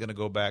wasn't going to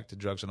go back to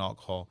drugs and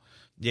alcohol.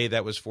 Yay,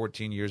 that was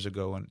 14 years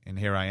ago, and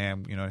here I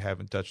am,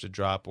 haven't touched a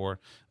drop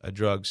or a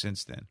drug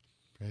since then.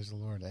 Praise the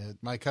Lord.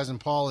 My cousin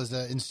Paul is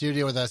in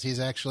studio with us. He's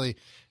actually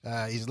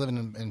he's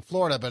living in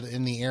Florida, but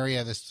in the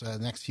area this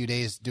next few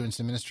days doing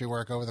some ministry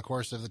work over the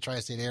course of the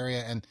tri-state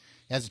area. And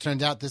as it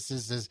turned out, this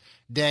is his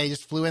day. He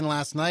just flew in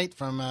last night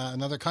from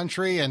another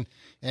country, and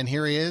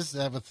here he is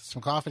with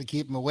some coffee to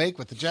keep him awake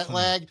with the jet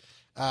lag.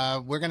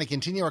 We're going to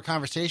continue our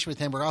conversation with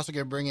him. We're also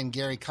going to bring in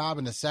Gary Cobb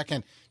in a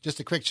second.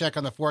 Just a quick check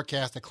on the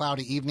forecast, a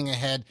cloudy evening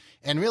ahead.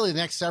 And really the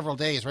next several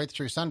days, right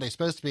through Sunday,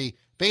 supposed to be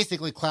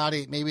basically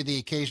cloudy, maybe the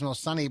occasional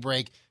sunny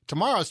break.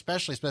 Tomorrow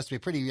especially supposed to be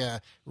pretty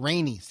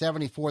rainy,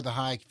 74 the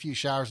high, a few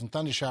showers and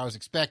thunder showers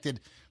expected.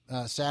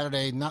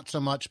 Saturday, not so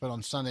much, but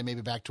on Sunday,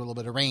 maybe back to a little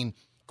bit of rain.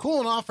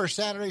 Cooling off for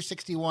Saturday,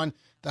 61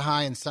 the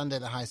high, and Sunday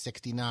the high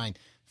 69.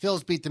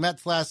 Phils beat the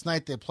Mets last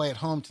night. They play at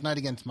home tonight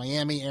against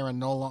Miami. Aaron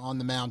Nola on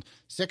the mound.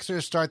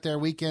 Sixers start their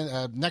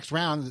weekend next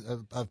round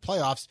of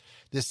playoffs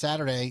this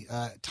Saturday.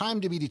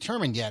 Time to be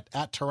determined yet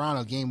at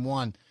Toronto, Game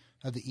 1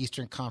 of the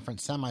Eastern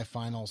Conference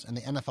semifinals. And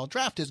the NFL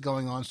draft is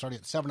going on starting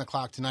at 7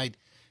 o'clock tonight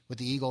with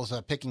the Eagles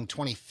picking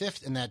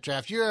 25th in that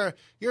draft. You're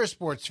a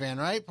sports fan,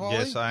 right, Paulie?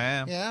 Yes, I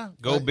am. Yeah.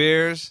 Go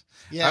Bears.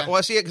 Yeah. Well,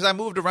 I see it because I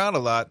moved around a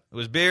lot. It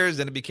was Bears,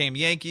 then it became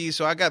Yankees.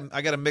 So I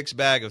got a mixed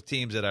bag of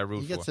teams that I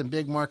root You for. get some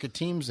big market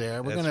teams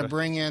there. We're That's going to right.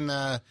 bring in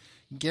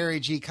Gary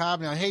G. Cobb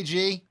now. Hey,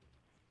 G.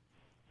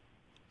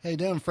 How you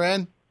doing,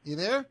 friend? You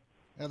there?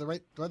 Do I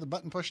have the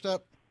button pushed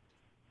up?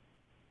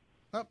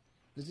 Oh,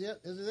 is he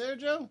there,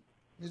 Joe?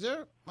 Is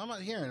there? I'm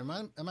not hearing.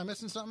 Am I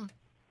missing something?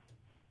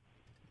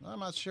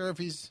 I'm not sure if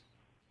he's.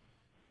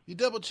 You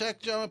double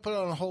check, Joe. I put it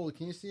on hold.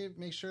 Can you see it?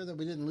 Make sure that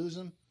we didn't lose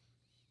him.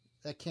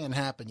 That can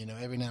happen,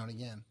 every now and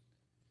again.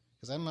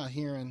 Because I'm not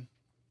hearing.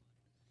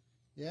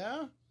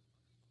 Yeah?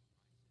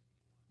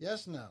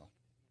 Yes, no.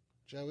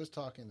 Joe is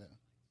talking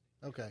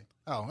then. Okay.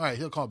 Oh, all right.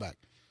 He'll call back.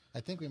 I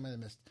think we might have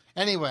missed.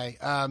 Anyway,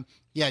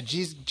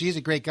 G's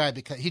a great guy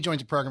because he joins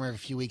the program every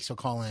few weeks. He'll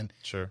call in.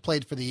 Sure.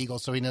 Played for the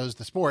Eagles, so he knows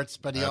the sports,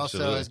 but he also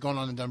Absolutely. has gone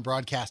on and done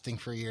broadcasting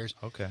for years.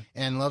 Okay.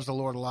 And loves the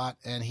Lord a lot.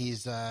 And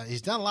he's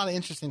done a lot of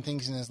interesting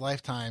things in his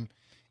lifetime.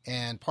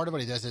 And part of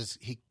what he does is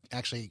he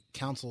actually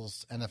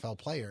counsels NFL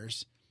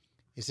players.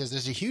 He says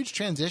there's a huge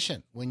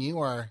transition when you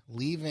are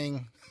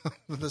leaving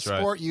the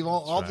sport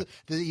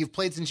you've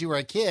played since you were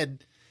a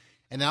kid,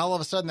 and now all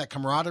of a sudden that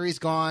camaraderie's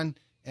gone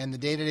and the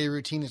day-to-day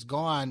routine is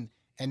gone,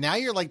 and now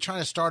you're like trying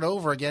to start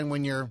over again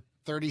when you're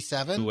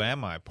 37. Who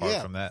am I apart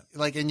from that?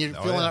 Like, and you're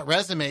filling out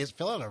resumes.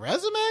 Fill out a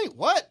resume?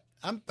 What?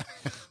 I'm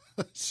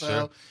so.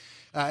 Sure.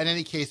 In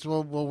any case,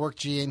 we'll work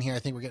G in here. I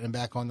think we're getting him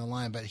back on the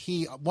line. But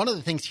one of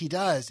the things he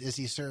does is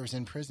he serves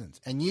in prisons.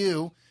 And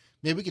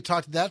maybe we could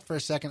talk to that for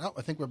a second. Oh,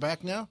 I think we're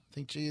back now. I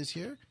think G is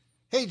here.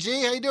 Hey,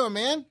 G, how you doing,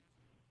 man?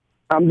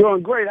 I'm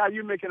doing great. How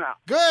you making out?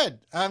 Good.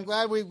 I'm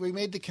glad we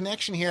made the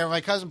connection here.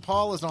 My cousin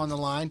Paul is on the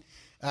line.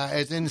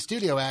 Is in the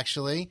studio,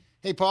 actually.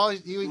 Hey, Paul,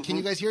 can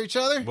you guys hear each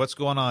other? What's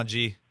going on,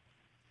 G?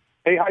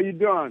 Hey, how you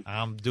doing?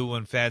 I'm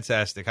doing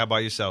fantastic. How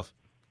about yourself?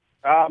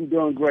 I'm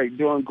doing great,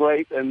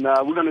 and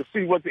we're going to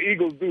see what the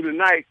Eagles do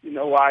tonight.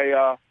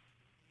 I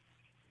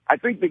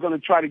think they're going to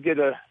try to get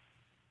a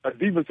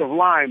defensive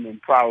lineman.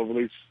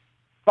 Probably, it's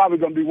probably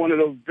going to be one of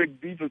those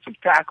big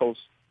defensive tackles.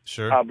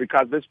 Sure.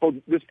 Because this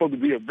supposed to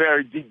be a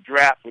very deep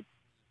draft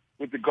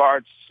with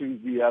regards to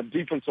the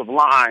defensive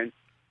line,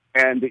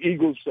 and the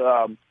Eagles'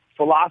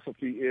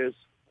 philosophy is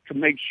to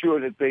make sure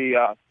that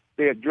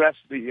they address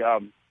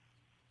the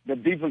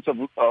defensive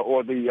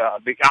or the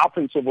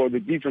offensive or the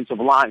defensive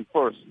line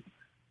first.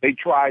 They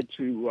try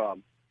to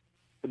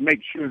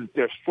make sure that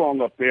they're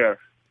strong up there,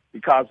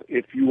 because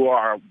if you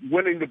are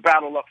winning the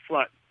battle up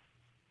front,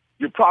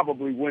 you're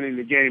probably winning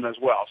the game as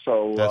well.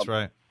 So that's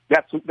right.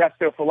 That's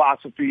their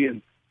philosophy,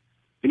 and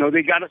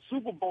they got a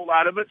Super Bowl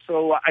out of it.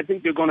 So I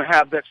think they're going to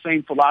have that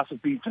same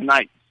philosophy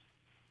tonight.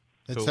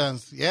 It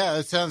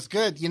sounds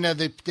good.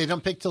 They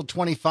don't pick till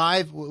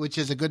 25, which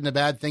is a good and a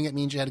bad thing. It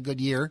means you had a good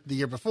year the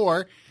year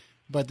before,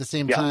 but at the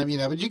same time,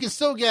 but you can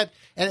still get,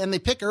 and they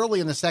pick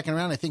early in the second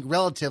round, I think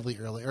relatively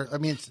early.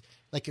 It's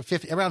like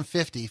around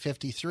 50,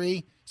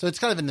 53. So it's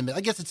kind of in the middle.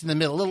 I guess it's in the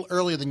middle, a little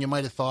earlier than you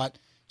might have thought.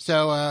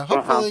 So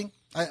hopefully,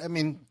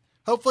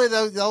 hopefully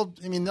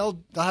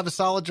they'll have a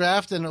solid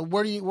draft. And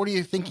what are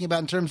you thinking about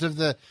in terms of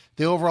the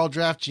overall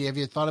draft, G? Have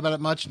you thought about it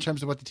much in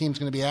terms of what the team's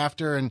going to be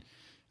after, and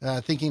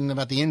thinking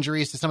about the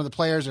injuries to some of the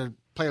players, or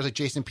players like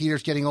Jason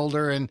Peters getting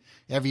older, and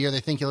every year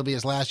they think it'll be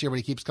his last year, but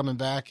he keeps coming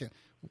back?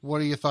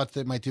 What are your thoughts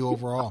that might do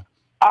overall?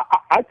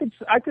 I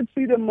could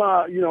see them,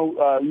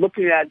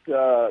 looking at,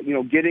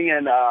 getting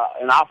an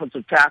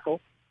offensive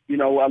tackle. A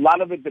lot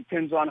of it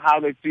depends on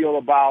how they feel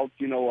about,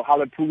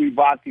 Halapuli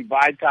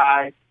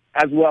Vaitai,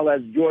 as well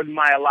as Jordan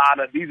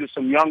Mailata. These are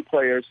some young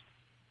players.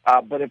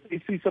 But if they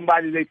see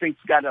somebody they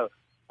think's got a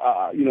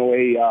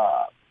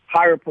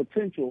higher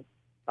potential,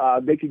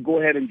 they could go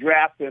ahead and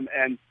draft them.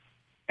 And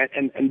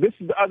this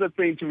is the other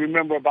thing to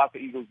remember about the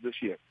Eagles this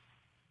year.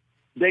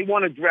 They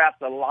want to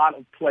draft a lot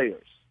of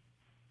players,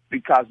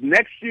 because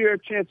next year,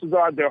 chances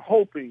are they're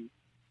hoping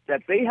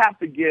that they have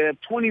to give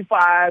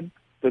 $25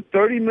 to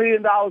 $30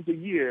 million a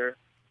year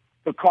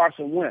to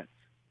Carson Wentz.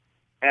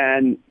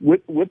 And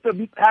with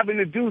them having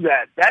to do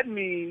that, that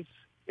means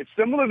it's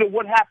similar to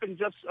what happened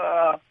just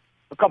a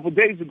couple of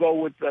days ago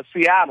with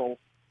Seattle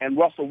and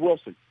Russell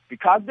Wilson.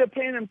 Because they're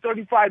paying him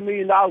 $35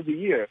 million a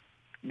year,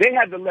 they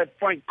had to let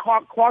Frank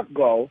Clark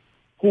go,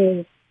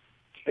 who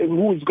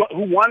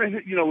wanted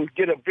to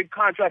get a big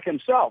contract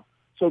himself.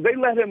 So they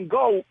let him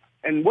go,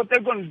 and what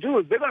they're going to do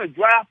is they're going to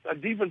draft a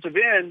defensive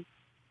end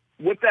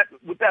with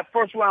that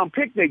first round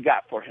pick they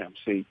got for him.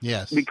 See,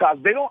 yes, because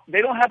they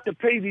don't have to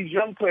pay these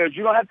young players.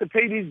 You don't have to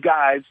pay these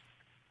guys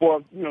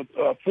for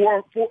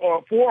 4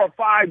 or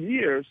 5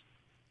 years.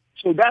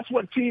 So that's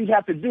what teams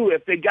have to do.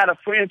 If they got a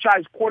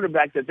franchise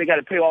quarterback that they got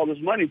to pay all this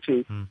money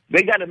to,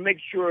 they got to make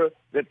sure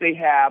that they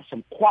have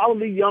some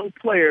quality young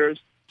players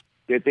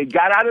that they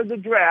got out of the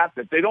draft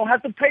that they don't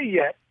have to pay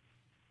yet.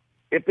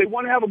 If they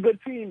want to have a good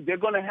team, they're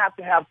going to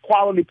have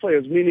quality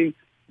players, meaning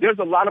there's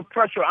a lot of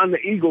pressure on the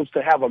Eagles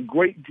to have a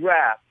great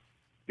draft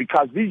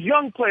because these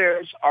young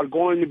players are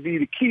going to be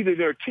the key to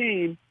their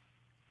team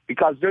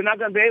because they're not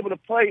going to be able to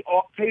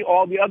pay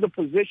all the other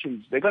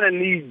positions. They're going to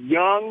need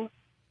young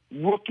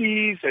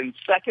rookies and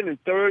second and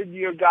third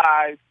year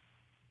guys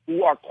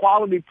who are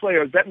quality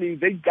players. That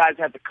means these guys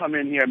have to come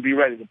in here and be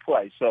ready to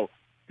play. So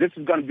this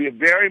is going to be a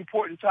very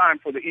important time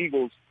for the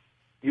Eagles,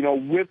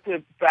 with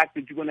the fact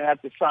that you're going to have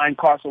to sign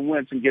Carson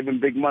Wentz and give him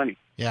big money.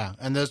 Yeah,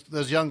 and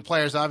those young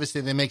players,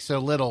 obviously, they make so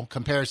little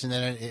comparison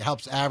that it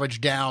helps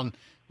average down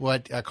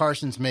what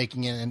Carson's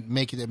making and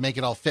make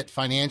it all fit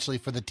financially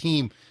for the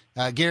team.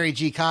 Gary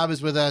G. Cobb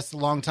is with us, a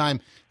longtime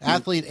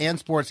athlete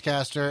and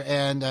sportscaster,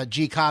 and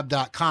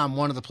gcobb.com,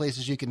 one of the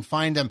places you can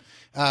find him.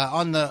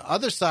 On the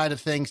other side of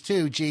things,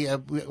 too, G,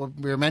 we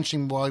were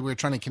mentioning while we were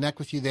trying to connect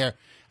with you there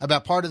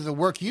about part of the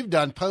work you've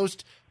done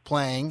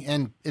post-playing,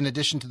 and in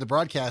addition to the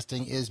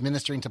broadcasting, is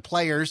ministering to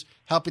players,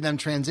 helping them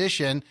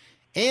transition.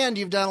 And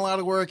you've done a lot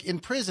of work in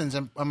prisons.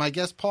 And my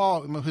guest,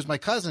 Paul, who's my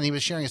cousin, he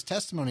was sharing his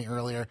testimony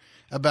earlier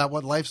about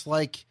what life's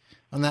like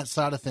on that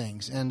side of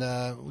things. And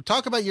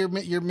talk about your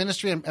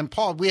ministry. And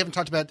Paul, we haven't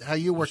talked about how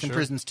you work in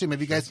prisons, too.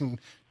 Maybe you guys can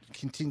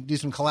continue to do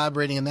some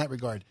collaborating in that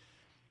regard.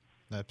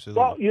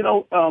 Absolutely.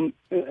 Well,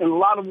 in a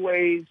lot of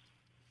ways,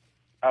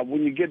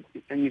 when you get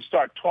and you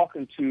start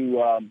talking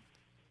to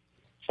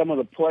some of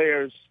the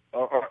players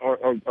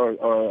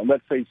or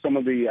let's say some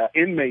of the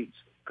inmates,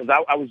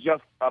 because I was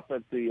just up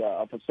at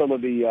the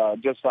facility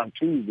just on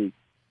Tuesday.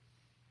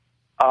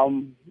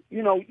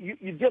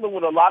 You're dealing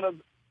with a lot of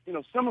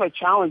similar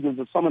challenges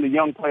of some of the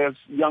young players,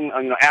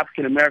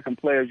 African American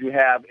players you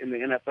have in the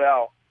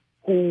NFL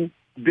who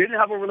didn't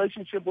have a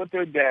relationship with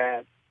their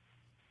dad.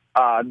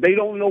 They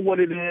don't know what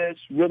it is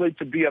really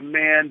to be a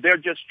man. They're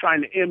just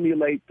trying to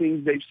emulate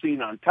things they've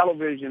seen on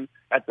television,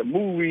 at the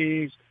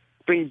movies,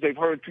 things they've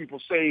heard people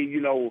say,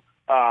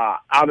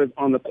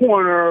 on the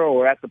corner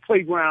or at the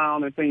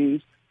playground and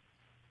things.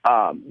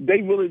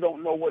 They really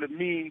don't know what it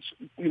means.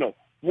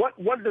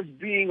 What does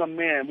being a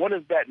man, what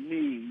does that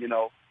mean,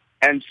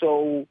 And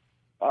so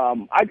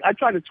I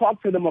try to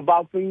talk to them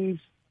about things,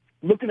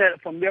 looking at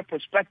it from their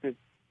perspective.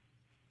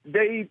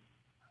 They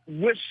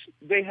wish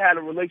they had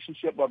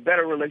a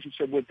better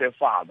relationship with their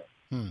father.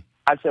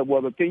 I said,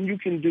 well, the thing you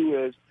can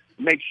do is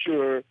make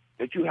sure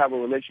that you have a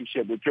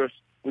relationship with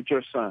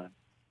your son.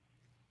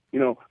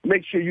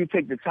 Make sure you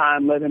take the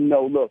time, let him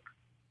know, look,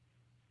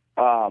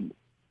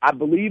 I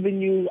believe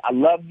in you, I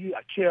love you,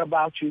 I care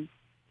about you.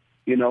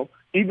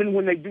 Even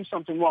when they do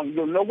something wrong,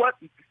 you know what?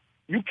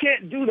 You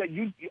can't do that.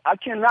 I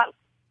cannot,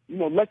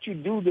 let you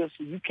do this.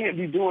 You can't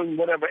be doing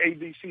whatever A,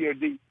 B, C, or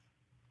D.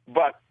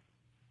 But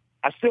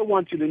I still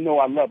want you to know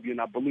I love you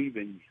and I believe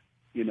in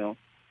you,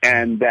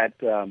 and that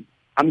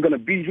I'm going to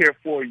be here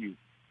for you.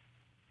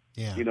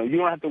 Yeah. You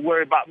don't have to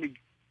worry about me.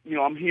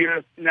 I'm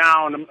here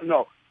now, and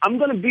I'm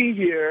going to be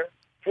here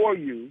for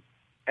you,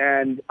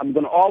 and I'm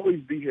going to always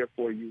be here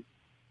for you.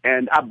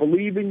 And I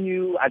believe in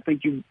you. I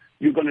think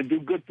you're going to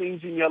do good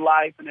things in your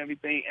life and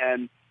everything.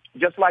 And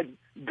just like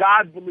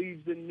God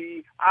believes in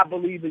me, I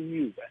believe in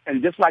you.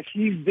 And just like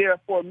he's there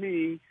for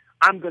me,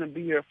 I'm going to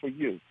be here for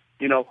you.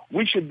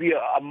 We should be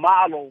a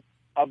model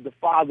of the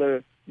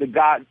Father, the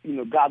God,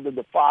 God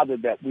the Father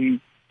that we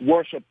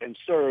worship and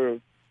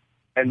serve.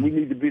 And we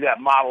need to be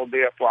that model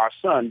there for our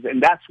sons.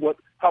 And that's what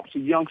helps a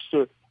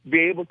youngster be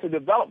able to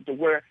develop to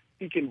where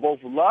he can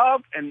both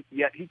love and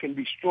yet he can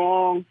be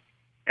strong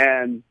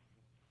and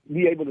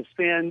be able to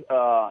stand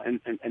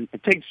and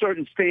take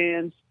certain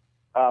stands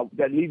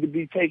that need to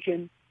be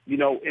taken,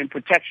 in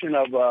protection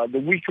of the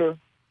weaker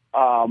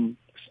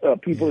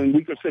people in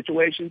weaker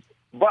situations,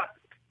 but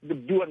to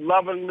do it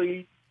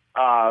lovingly,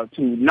 to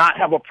not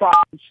have a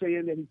problem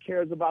saying that he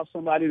cares about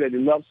somebody, that he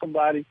loves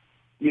somebody,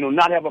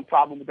 not have a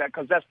problem with that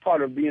because that's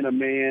part of being a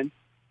man,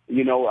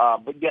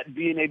 but yet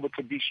being able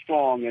to be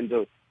strong and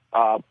to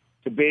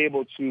be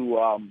able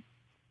to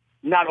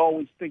not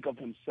always think of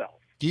himself.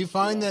 Do you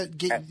find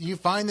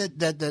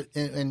that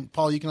and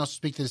Paul, you can also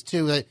speak to this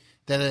too, that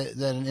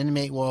an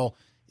inmate will,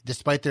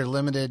 despite their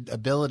limited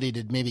ability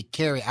to maybe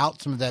carry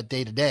out some of that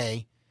day to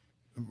day,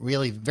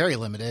 really very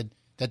limited,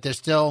 that they're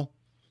still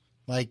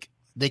like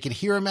they could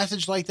hear a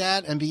message like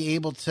that and be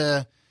able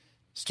to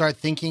start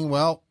thinking,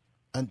 well,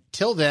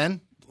 until then,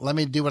 let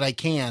me do what I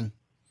can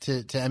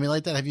to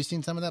emulate that. Have you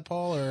seen some of that,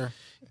 Paul? Or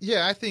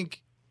yeah, I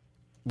think.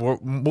 Well,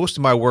 most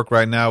of my work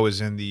right now is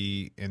in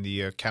the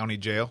county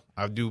jail.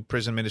 I do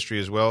prison ministry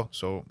as well,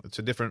 so it's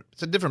a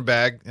different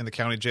bag in the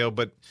county jail.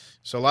 But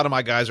so a lot of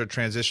my guys are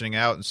transitioning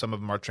out, and some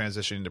of them are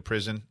transitioning to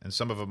prison, and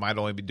some of them might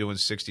only be doing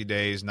 60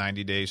 days,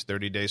 90 days,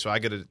 30 days. So I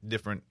get a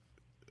different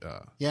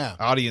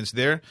audience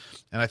there.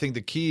 And I think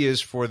the key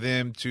is for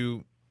them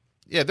to,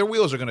 their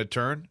wheels are going to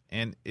turn.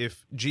 And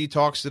if G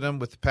talks to them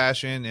with the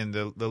passion and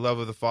the love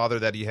of the Father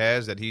that he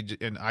has,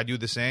 and I do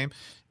the same,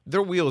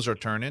 their wheels are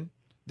turning.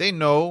 They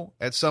know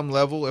at some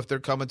level, if they're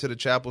coming to the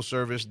chapel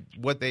service,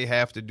 what they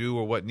have to do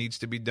or what needs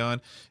to be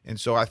done. And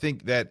so I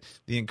think that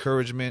the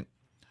encouragement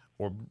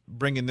or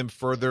bringing them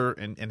further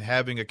and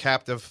having a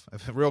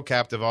real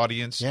captive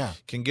audience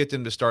can get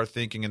them to start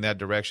thinking in that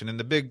direction. And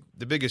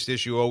the biggest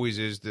issue always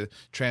is the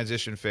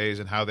transition phase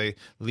and how they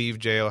leave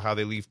jail, how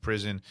they leave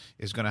prison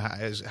is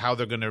how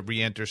they're going to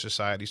reenter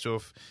society. So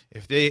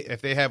if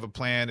they have a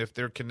plan, if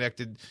they're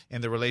connected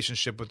in the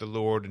relationship with the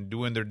Lord and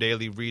doing their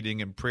daily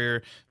reading and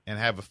prayer and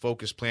have a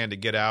focused plan to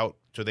get out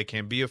so they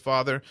can be a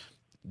father,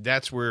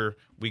 that's where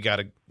we got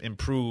to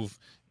improve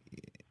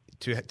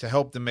to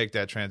help them make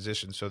that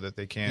transition so that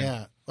they can.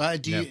 Yeah. Well,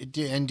 do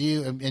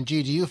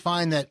you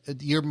find that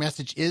your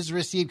message is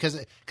received?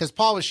 Because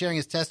Paul was sharing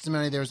his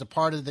testimony. There was a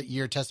part of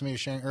your testimony you were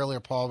sharing earlier,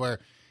 Paul, where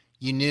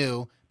you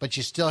knew, but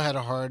you still had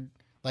a hard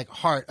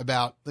heart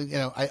about,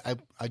 I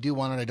do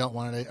want it, I don't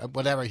want it,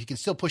 whatever. You can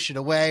still push it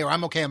away, or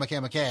I'm okay.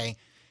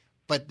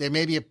 But there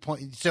may be a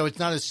point. So it's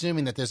not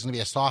assuming that there's going to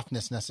be a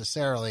softness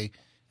necessarily,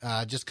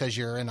 just because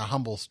you're in a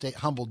humbled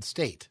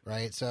state,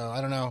 right? So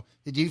I don't know.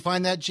 Did you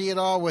find that, G, at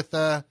all with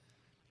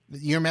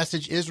your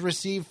message is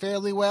received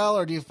fairly well,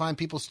 or do you find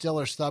people still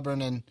are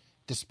stubborn and,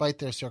 despite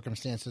their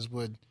circumstances,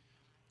 would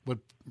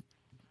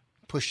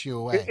push you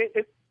away?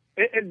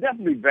 It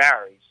definitely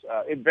varies.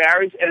 It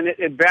varies, and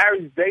it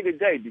varies day to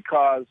day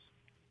because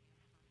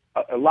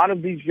a lot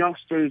of these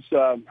youngsters,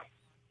 they're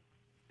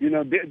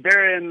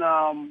in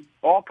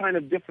all kind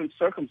of different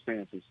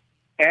circumstances,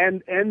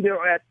 and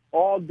they're at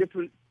all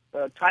different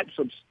types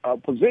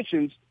of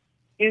positions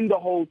in the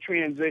whole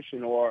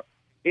transition or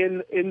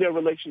in their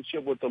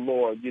relationship with the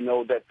Lord,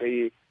 that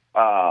they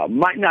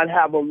might not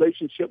have a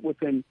relationship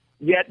with him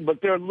yet,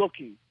 but they're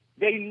looking.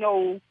 They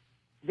know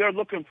they're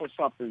looking for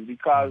something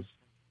because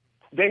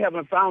they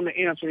haven't found the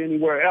answer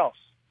anywhere else.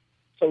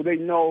 So they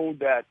know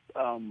that,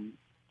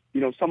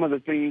 some of the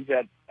things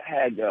that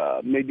had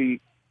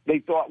maybe they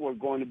thought were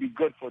going to be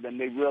good for them,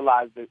 they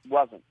realized it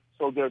wasn't.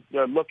 So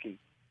they're looking.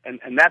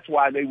 And that's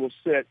why they will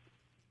sit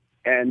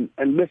and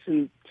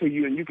listen to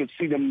you, and you can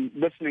see them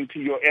listening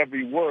to your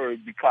every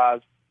word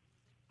because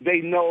they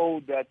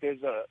know that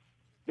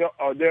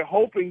they're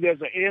hoping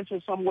there's an answer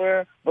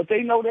somewhere, but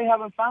they know they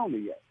haven't found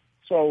it yet.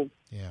 So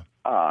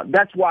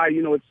that's why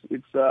you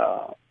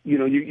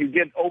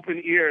get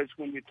open ears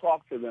when you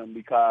talk to them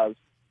because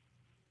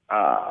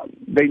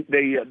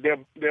they're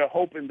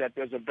hoping that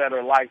there's a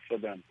better life for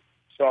them.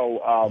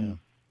 So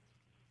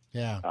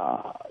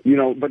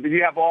but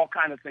you have all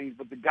kind of things,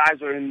 but the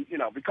guys are in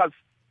because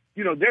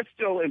they're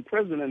still in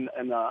prison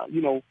and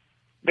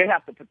they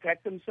have to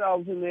protect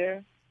themselves in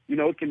there.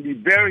 It can be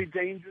very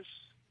dangerous,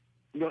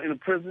 in a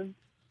prison,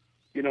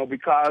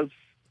 because,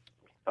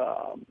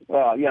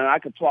 I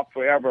could talk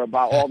forever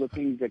about all the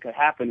things that could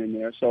happen in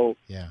there. So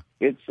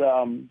it's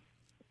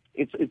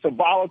a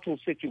volatile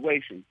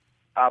situation.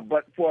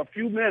 But for a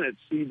few minutes,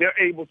 they're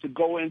able to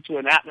go into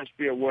an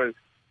atmosphere where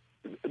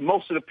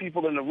most of the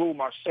people in the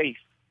room are safe.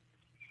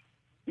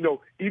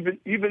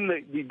 Even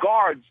the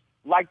guards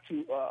like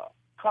to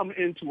come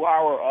into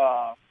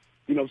our,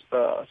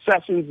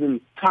 sessions and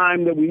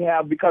time that we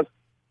have because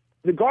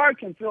the guard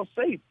can feel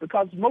safe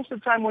because most of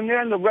the time when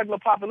they're in the regular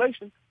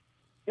population,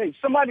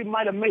 somebody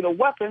might have made a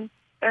weapon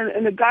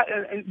and the guy,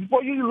 and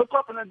before you look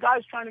up and the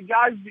guy's trying to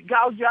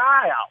gouge your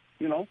eye out,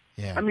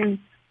 Yeah. I mean,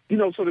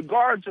 so the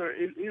guards are,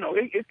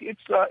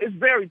 it's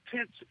very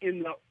tense in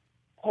the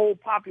whole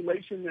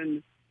population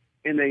and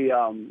in a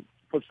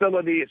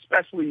facility,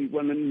 especially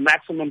when the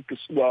maximum,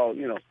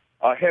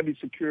 heavy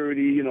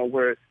security,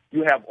 where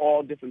you have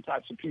all different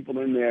types of people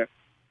in there.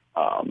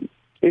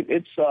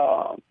 It's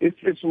a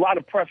lot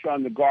of pressure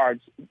on the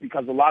guards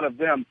because a lot of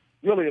them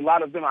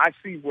I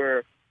see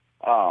where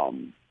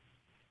the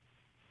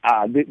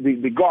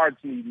guards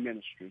need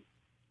ministry.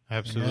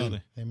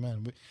 Absolutely.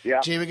 Amen.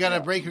 Yeah. Gee, we got a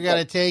break we got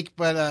to take,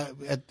 but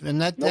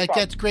that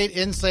gets great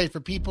insight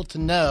for people to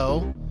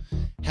know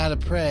how to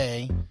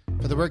pray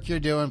for the work you're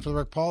doing, for the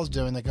work Paul's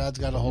doing, that God's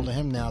got a hold of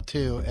him now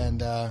too.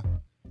 And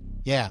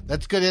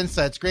that's good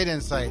insight. It's great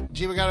insight.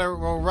 Gee,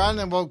 we'll run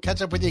and we'll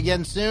catch up with you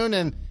again soon,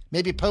 and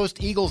maybe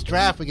post Eagles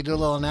draft we could do a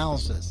little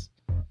analysis.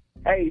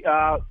 Hey,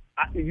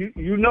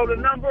 you know the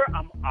number.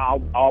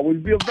 I'll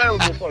always be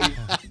available for you.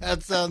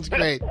 That sounds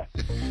great.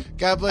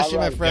 God bless you,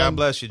 right. my friend. God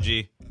bless you,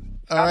 G.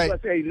 All right.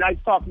 God bless you. Hey, nice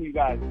talking to you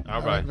guys.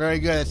 All right. Very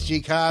good. That's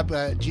G Cobb,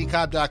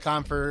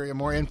 gcobb.com for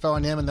more info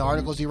on him and the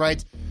articles he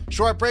writes.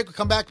 Short break. We'll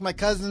come back to my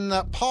cousin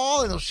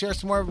Paul, and he'll share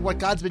some more of what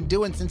God's been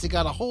doing since he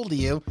got a hold of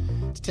you.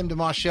 It's Tim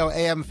DeMoss Show,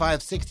 AM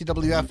 560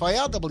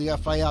 WFIL,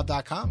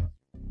 WFIL.com.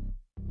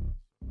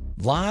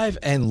 Live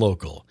and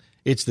local.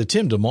 It's the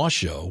Tim DeMoss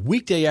Show,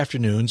 weekday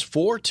afternoons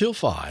 4 till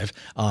 5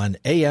 on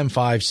AM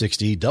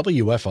 560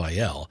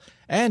 WFIL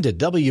and at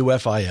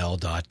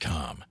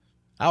WFIL.com.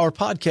 Our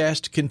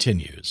podcast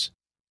continues.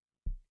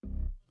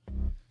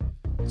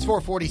 It's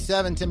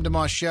 447, Tim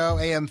DeMoss Show,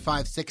 AM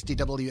 560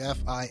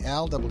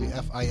 WFIL,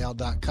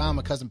 WFIL.com.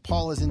 My cousin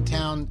Paul is in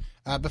town.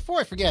 Before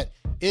I forget,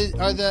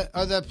 are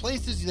the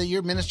places that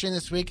you're ministering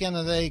this weekend,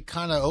 are they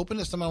kind of open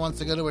if someone wants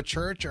to go to a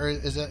church, or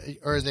is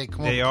they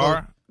They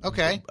are.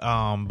 Okay.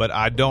 But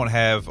I don't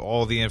have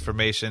all the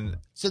information.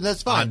 So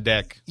that's fine. On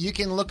deck. You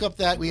can look up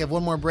that. We have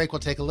one more break we'll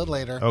take a little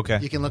later. Okay.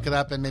 You can look it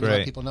up and maybe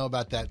let people know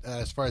about that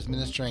as far as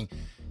ministering.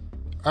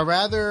 Or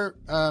rather,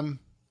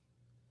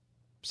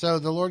 so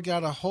the Lord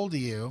got a hold of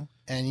you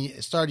and he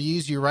started to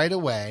use you right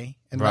away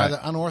in rather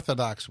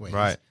unorthodox ways.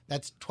 Right.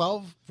 That's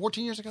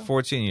 14 years ago?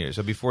 14 years.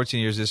 It'll be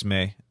 14 years this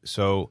May.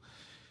 So,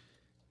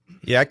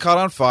 yeah, I caught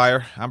on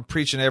fire. I'm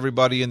preaching to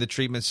everybody in the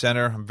treatment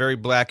center. I'm very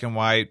black and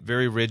white,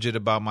 very rigid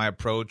about my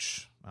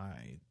approach.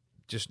 I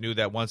just knew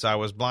that once I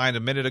was blind a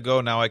minute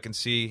ago, now I can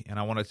see, and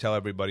I want to tell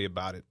everybody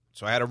about it.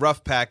 So I had a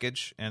rough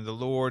package, and the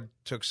Lord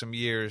took some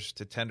years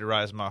to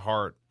tenderize my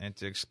heart and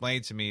to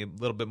explain to me a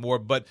little bit more.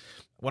 But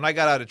when I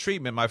got out of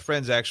treatment, my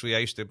friends I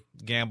used to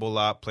gamble a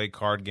lot, play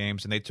card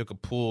games, and they took a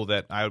pool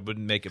that I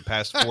wouldn't make it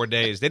past 4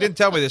 days. They didn't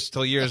tell me this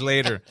until years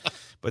later,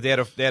 but they had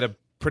a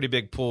pretty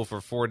big pool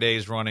for 4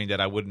 days running that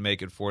I wouldn't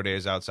make it 4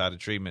 days outside of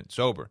treatment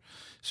sober.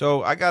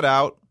 So I got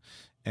out,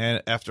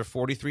 and after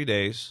 43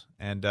 days,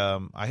 and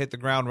I hit the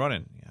ground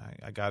running.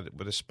 I got it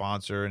with a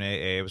sponsor in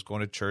AA. I was going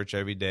to church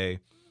every day,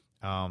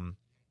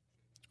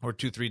 or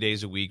 2-3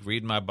 days a week,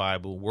 reading my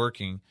Bible,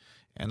 working.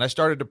 And I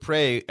started to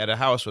pray at a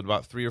house with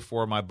about 3 or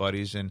 4 of my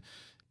buddies, and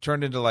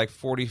turned into like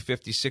 40,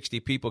 50, 60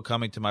 people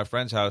coming to my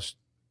friend's house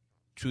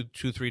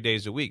 2-3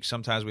 days a week.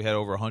 Sometimes we had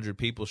over 100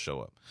 people show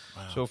up.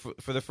 Wow. So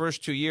for the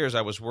first 2 years,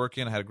 I was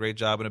working. I had a great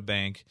job in a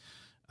bank.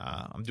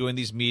 I'm doing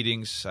these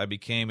meetings. I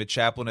became a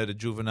chaplain at a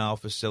juvenile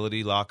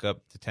facility,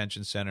 lockup,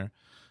 detention center.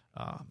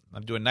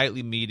 I'm doing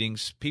nightly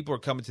meetings. People are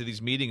coming to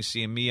these meetings,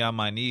 seeing me on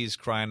my knees,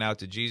 crying out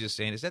to Jesus,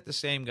 saying, "Is that the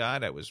same guy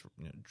that was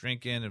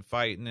drinking and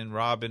fighting and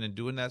robbing and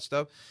doing that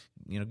stuff?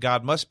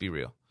 God must be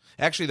real."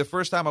 Actually, the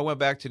first time I went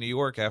back to New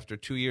York after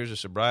 2 years of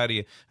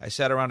sobriety, I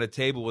sat around a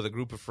table with a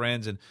group of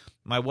friends, and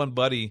my one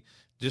buddy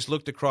just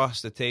looked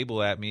across the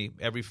table at me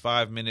every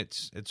 5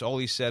 minutes. It's all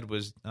he said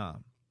was,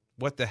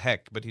 "What the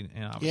heck?" But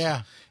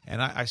yeah.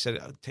 And I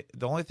said,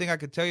 "The only thing I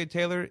could tell you,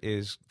 Taylor,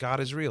 is God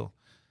is real,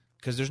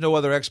 because there's no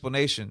other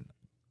explanation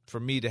for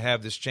me to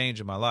have this change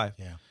in my life."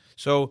 Yeah.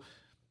 So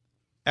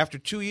after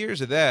 2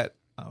 years of that,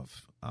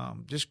 of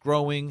just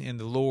growing in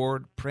the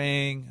Lord,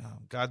 praying,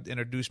 God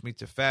introduced me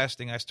to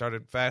fasting. I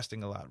started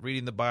fasting a lot,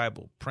 reading the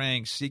Bible,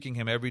 praying, seeking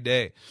Him every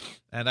day.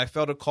 And I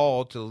felt a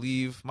call to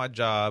leave my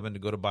job and to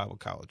go to Bible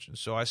college. And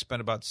so I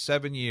spent about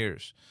 7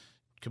 years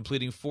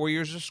completing 4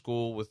 years of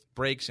school with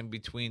breaks in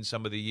between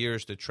some of the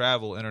years to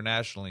travel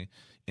internationally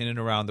in and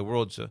around the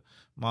world, to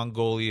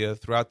Mongolia,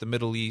 throughout the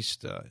Middle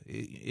East,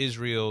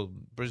 Israel,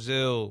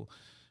 Brazil,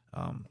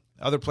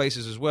 other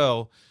places as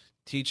well,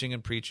 teaching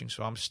and preaching.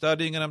 So I'm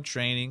studying and I'm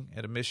training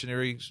at a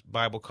missionary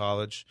Bible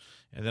college,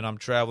 and then I'm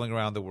traveling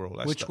around the world.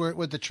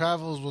 With the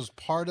travels was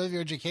part of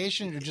your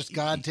education, or just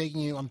God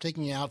I'm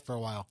taking you out for a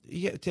while?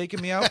 Yeah,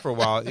 taking me out for a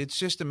while. It's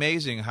just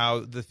amazing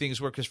how the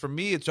things work, because for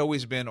me, it's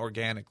always been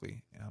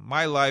organically.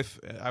 My life,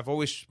 I've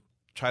always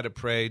tried to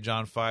pray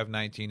John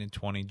 5:19 and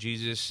 20.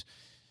 Jesus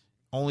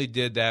only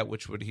did that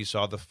which He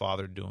saw the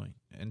Father doing.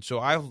 And so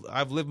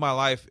I've lived my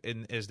life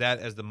as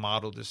the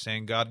model, just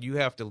saying, God, you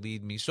have to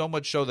lead me. So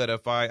much so that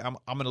if I'm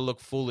going to look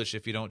foolish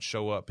if you don't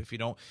show up, if you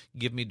don't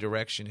give me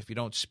direction, if you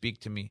don't speak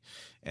to me.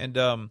 And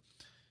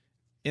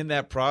in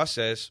that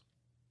process,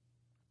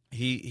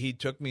 he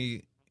took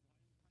me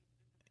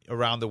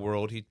around the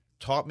world. He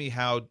taught me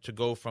how to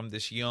go from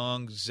this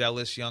young,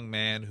 zealous young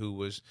man who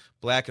was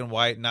black and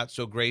white, not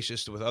so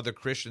gracious with other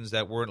Christians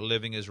that weren't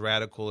living as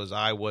radical as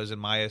I was in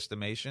my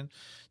estimation,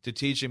 to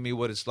teaching me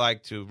what it's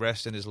like to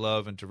rest in His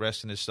love and to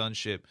rest in His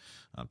sonship,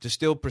 to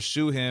still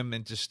pursue Him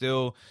and to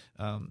still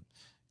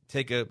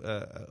take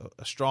a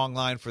strong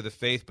line for the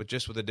faith, but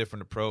just with a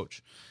different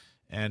approach.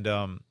 And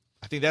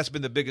I think that's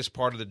been the biggest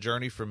part of the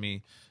journey for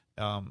me,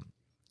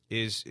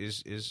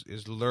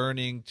 is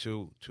learning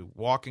to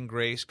walk in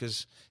grace,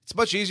 because it's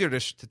much easier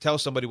to tell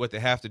somebody what they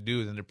have to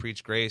do than to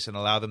preach grace and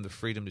allow them the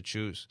freedom to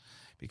choose,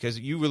 because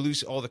you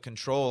release all the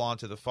control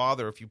onto the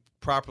Father if you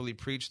properly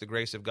preach the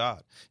grace of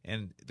God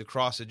and the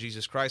cross of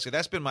Jesus Christ. So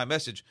that's been my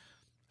message.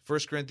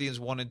 1 Corinthians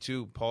 1 and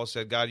 2, Paul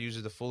said God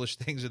uses the foolish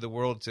things of the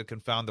world to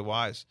confound the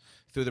wise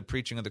through the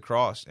preaching of the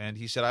cross. And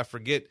he said, I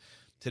forget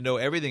to know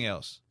everything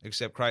else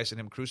except Christ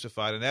and Him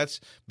crucified. And that's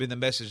been the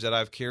message that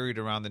I've carried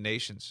around the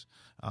nations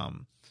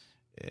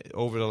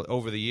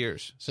over the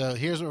years. So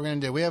here's what we're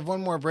going to do. We have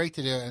one more break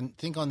to do, and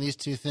think on these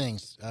two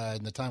things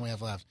in the time we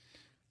have left.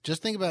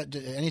 Just think about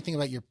anything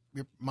about your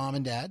mom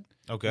and dad,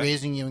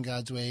 raising you in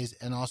God's ways,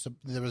 and also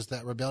there was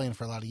that rebellion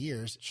for a lot of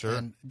years. Sure.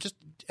 And just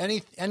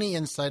any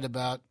insight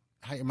about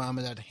how your mom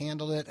and dad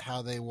handled it,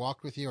 how they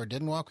walked with you or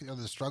didn't walk with you, or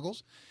the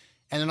struggles.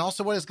 And then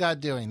also, what is God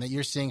doing that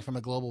you're seeing from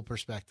a global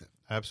perspective?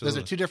 Absolutely.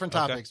 Those are two different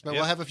topics, but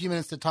we'll have a few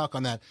minutes to talk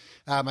on that.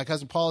 My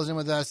cousin Paul is in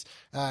with us.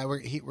 We're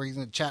going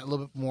to chat a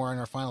little bit more in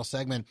our final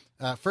segment.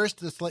 First,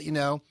 just to let you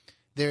know,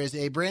 There is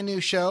a brand new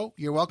show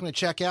you're welcome to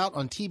check out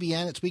on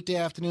TBN. It's weekday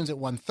afternoons at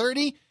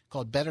 1:30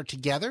 called Better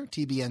Together,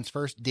 TBN's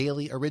first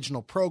daily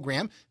original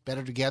program.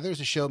 Better Together is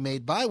a show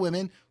made by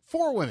women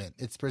for women.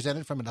 It's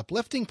presented from an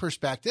uplifting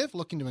perspective,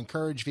 looking to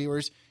encourage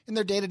viewers in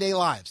their day-to-day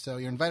lives. So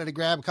you're invited to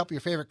grab a cup of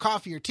your favorite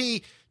coffee or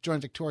tea,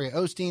 join Victoria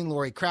Osteen,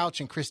 Lori Crouch,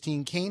 and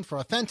Christine Kane for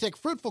authentic,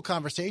 fruitful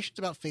conversations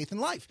about faith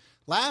and life.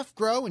 Laugh,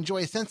 grow,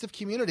 enjoy a sense of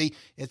community.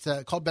 It's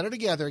called Better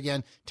Together,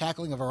 again,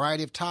 tackling a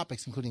variety of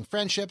topics, including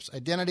friendships,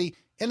 identity,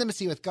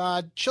 intimacy with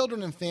God,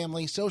 children and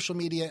family, social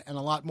media, and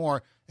a lot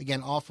more.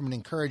 Again, all from an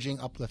encouraging,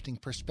 uplifting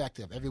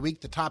perspective. Every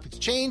week, the topics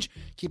change,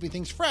 keeping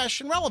things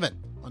fresh and relevant.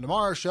 On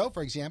tomorrow's show,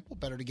 for example,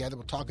 Better Together,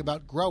 we'll talk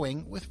about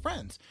growing with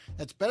friends.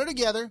 That's Better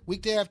Together,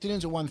 weekday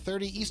afternoons at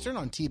 1:30 Eastern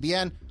on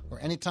TBN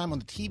or anytime on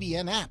the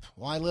TBN app.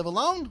 Why live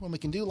alone when we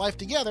can do life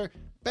together,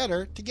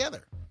 better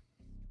together?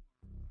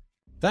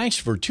 Thanks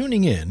for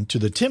tuning in to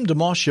the Tim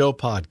DeMoss Show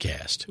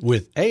podcast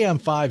with AM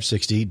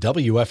 560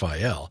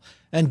 WFIL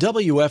and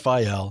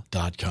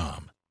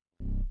WFIL.com.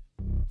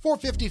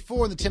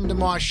 4:54 the Tim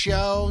DeMoss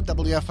Show,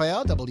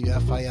 WFIL,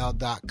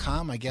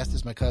 WFIL.com. My guest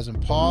is my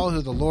cousin Paul,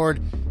 who the Lord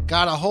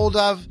got a hold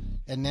of,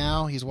 and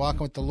now he's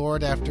walking with the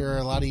Lord after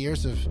a lot of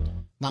years of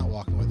not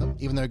walking with him,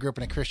 even though he grew up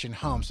in a Christian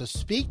home. So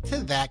speak to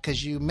that,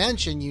 because you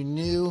mentioned you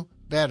knew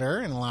better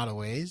in a lot of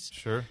ways.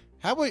 Sure.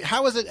 How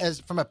was it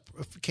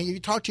can you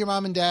talk to your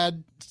mom and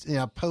dad,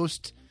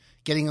 post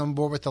getting on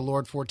board with the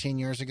Lord 14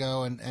 years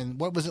ago, and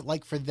what was it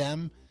like for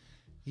them?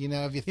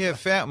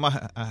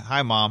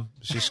 Hi, Mom.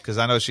 Because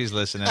I know she's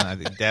listening. I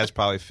think Dad's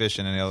probably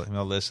fishing, and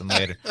he'll listen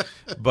later.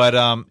 But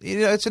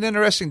it's an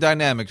interesting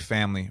dynamic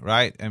family,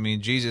 right? I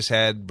mean, Jesus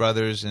had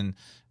brothers and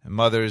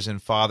mothers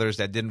and fathers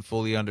that didn't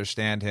fully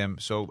understand him.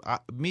 So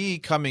me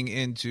coming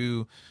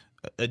into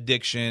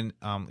addiction,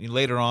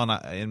 later on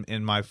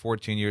in my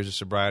 14 years of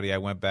sobriety, I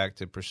went back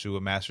to pursue a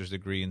master's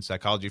degree in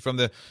psychology from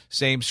the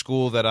same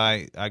school that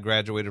I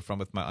graduated from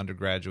with my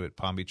undergraduate,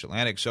 Palm Beach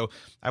Atlantic. So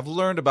I've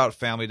learned about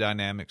family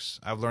dynamics.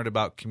 I've learned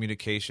about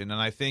communication. And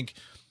I think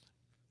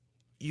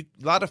a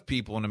lot of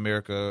people in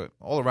America,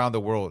 all around the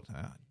world,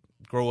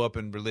 grow up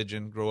in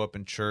religion, grow up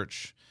in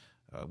church.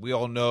 We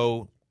all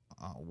know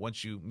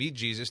once you meet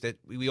Jesus that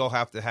we all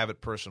have to have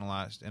it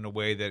personalized in a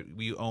way that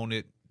we own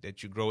it,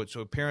 that you grow it,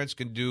 so parents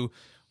can do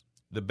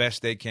the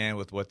best they can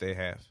with what they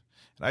have.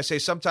 And I say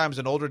sometimes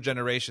an older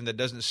generation that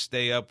doesn't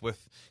stay up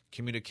with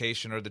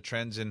communication or the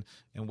trends and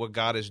what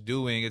God is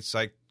doing, it's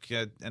like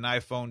an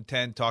iPhone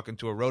 10 talking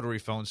to a rotary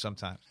phone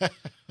sometimes.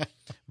 Right.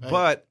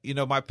 But,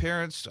 my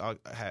parents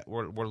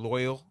were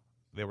loyal.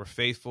 They were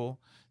faithful.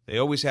 They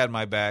always had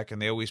my back,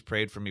 and they always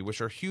prayed for me, which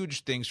are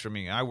huge things for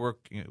me. I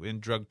work in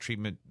drug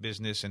treatment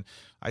business, and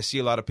I see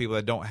a lot of people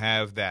that don't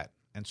have that.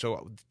 And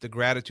so the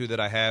gratitude that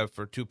I have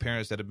for two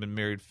parents that have been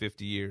married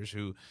 50 years,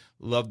 who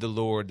loved the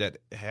Lord, that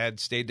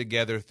had stayed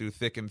together through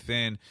thick and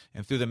thin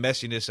and through the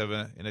messiness of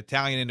an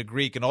Italian and a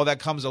Greek and all that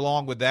comes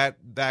along with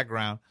that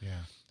background,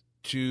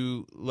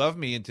 to love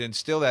me and to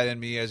instill that in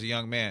me as a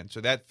young man.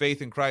 So that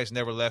faith in Christ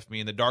never left me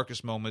in the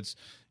darkest moments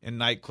in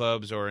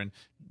nightclubs or in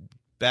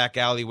back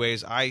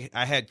alleyways. I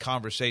had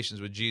conversations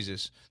with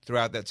Jesus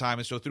throughout that time.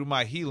 And so through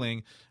my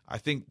healing, I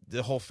think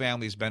the whole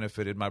family's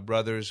benefited. My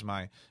brothers,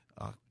 my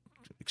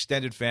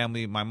extended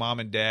family, my mom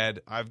and dad.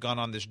 I've gone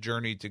on this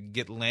journey to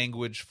get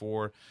language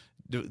for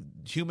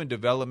human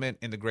development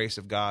in the grace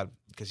of God,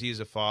 because he is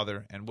a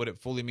father and what it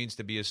fully means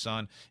to be a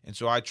son. And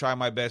so I try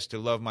my best to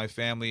love my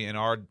family and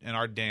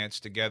our dance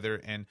together.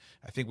 And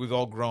I think we've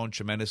all grown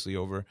tremendously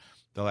over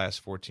the last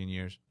 14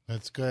 years.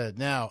 That's good.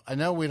 Now, I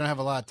know we don't have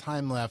a lot of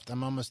time left.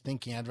 I'm almost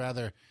thinking I'd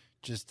rather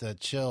just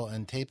chill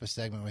and tape a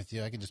segment with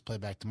you. I can just play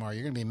back tomorrow.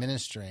 You're going to be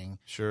ministering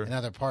in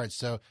other parts.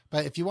 So,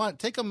 but if you want,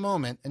 take a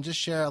moment and just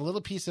share a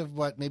little piece of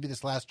what maybe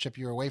this last trip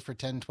you were away for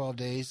 10, 12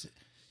 days.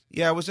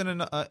 Yeah, I was in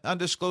an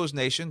undisclosed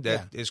nation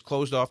that is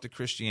closed off to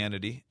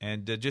Christianity.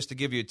 And just to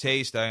give you a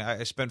taste,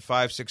 I spent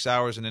 5-6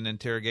 hours in an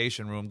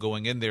interrogation room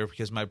going in there,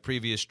 because my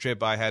previous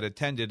trip I had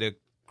attended a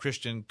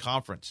Christian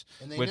conference.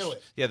 And they knew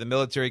it. Yeah, the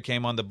military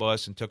came on the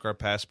bus and took our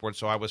passports,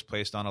 so I was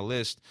placed on a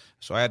list.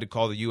 So I had to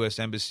call the U.S.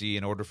 Embassy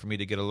in order for me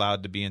to get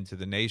allowed to be into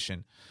the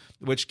nation,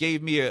 which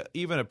gave me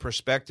even a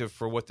perspective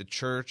for what the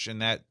church in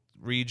that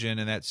region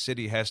and that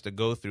city has to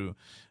go through.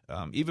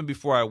 Even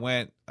before I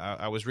went,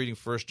 I was reading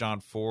 1 John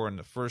 4, and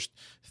the first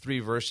 3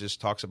 verses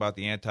talks about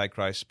the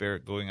Antichrist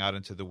spirit going out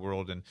into the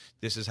world, and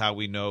this is how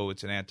we know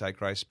it's an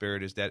Antichrist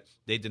spirit, is that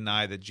they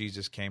deny that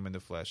Jesus came in the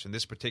flesh. And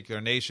this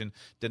particular nation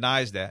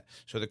denies that.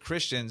 So the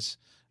Christians,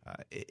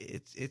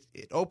 it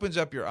opens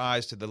up your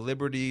eyes to the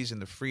liberties and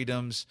the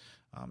freedoms.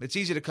 It's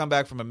easy to come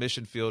back from a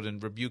mission field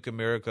and rebuke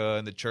America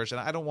and the church, and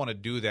I don't want to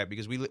do that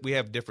because we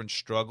have different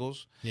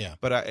struggles. Yeah.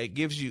 But it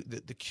gives you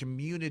the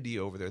community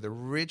over there. The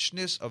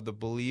richness of the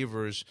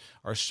believers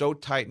are so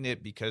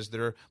tight-knit because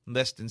they're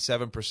less than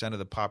 7% of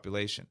the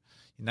population,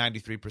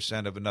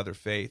 93% of another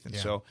faith. And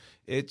so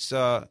it's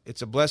a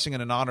blessing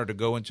and an honor to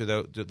go into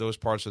those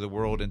parts of the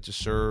world and to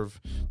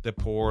serve the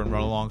poor and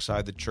run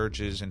alongside the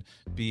churches and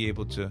be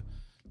able to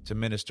to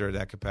minister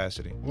that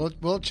capacity.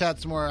 We'll chat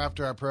some more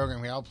after our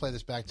program here. I'll play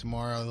this back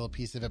tomorrow, a little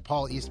piece of it.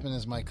 Paul Eastman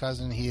is my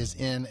cousin. He is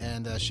in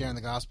and sharing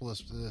the gospel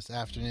this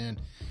afternoon.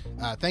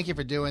 Thank you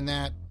for doing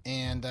that.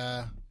 And,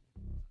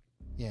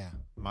 yeah.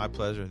 My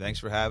pleasure. Thanks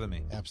for having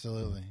me.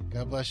 Absolutely.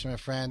 God bless you, my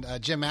friend.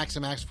 Jim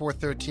Maximax,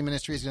 413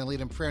 Ministry, is going to lead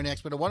in prayer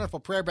next. But a wonderful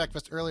prayer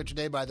breakfast earlier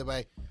today, by the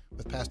way,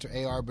 with Pastor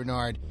A.R.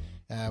 Bernard.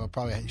 We'll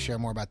probably share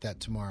more about that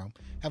tomorrow.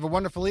 Have a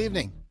wonderful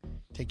evening.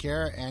 Take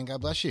care, and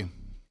God bless you.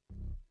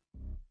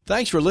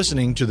 Thanks for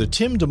listening to the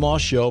Tim DeMoss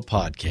Show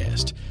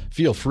podcast.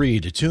 Feel free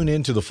to tune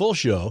in to the full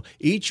show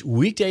each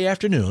weekday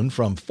afternoon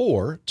from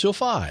 4 till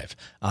 5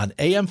 on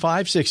AM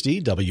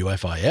 560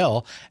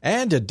 WFIL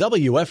and at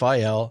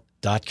WFIL.com.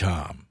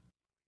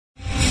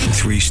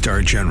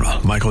 3-star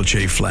General Michael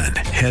J. Flynn,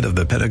 head of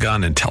the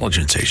Pentagon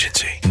Intelligence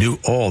Agency, knew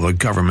all the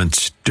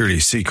government's dirty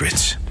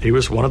secrets. He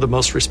was one of the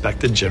most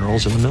respected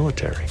generals in the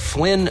military.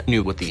 Flynn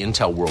knew what the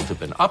intel world had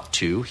been up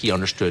to. He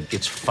understood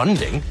its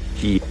funding.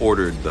 He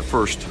ordered the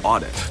first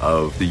audit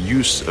of the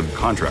use of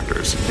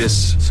contractors.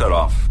 This set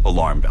off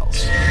alarm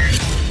bells.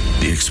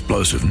 The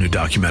explosive new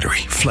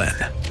documentary, Flynn,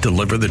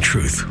 Deliver the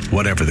Truth,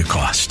 Whatever the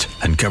Cost,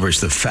 uncovers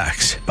the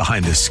facts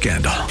behind this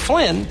scandal.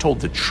 Flynn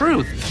told the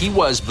truth. He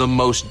was the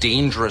most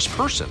dangerous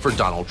person for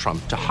Donald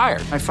Trump to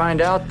hire. I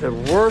find out the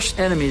worst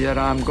enemy that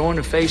I'm going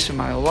to face in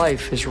my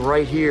life is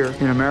right here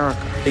in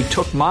America. They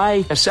took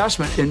my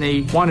assessment and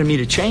they wanted me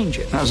to change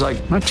it. And I was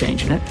like, I'm not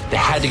changing it. They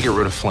had to get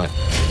rid of Flynn.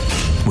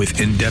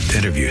 With in-depth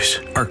interviews,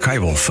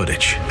 archival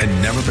footage,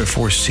 and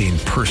never-before-seen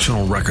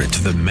personal records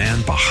of the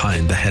man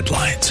behind the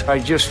headlines. I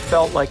just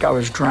felt like I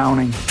was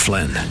drowning.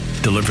 Flynn,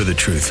 Deliver the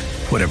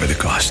Truth, Whatever the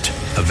Cost.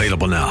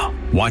 Available now.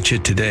 Watch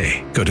it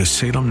today. Go to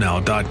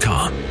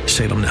salemnow.com.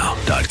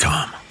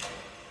 salemnow.com.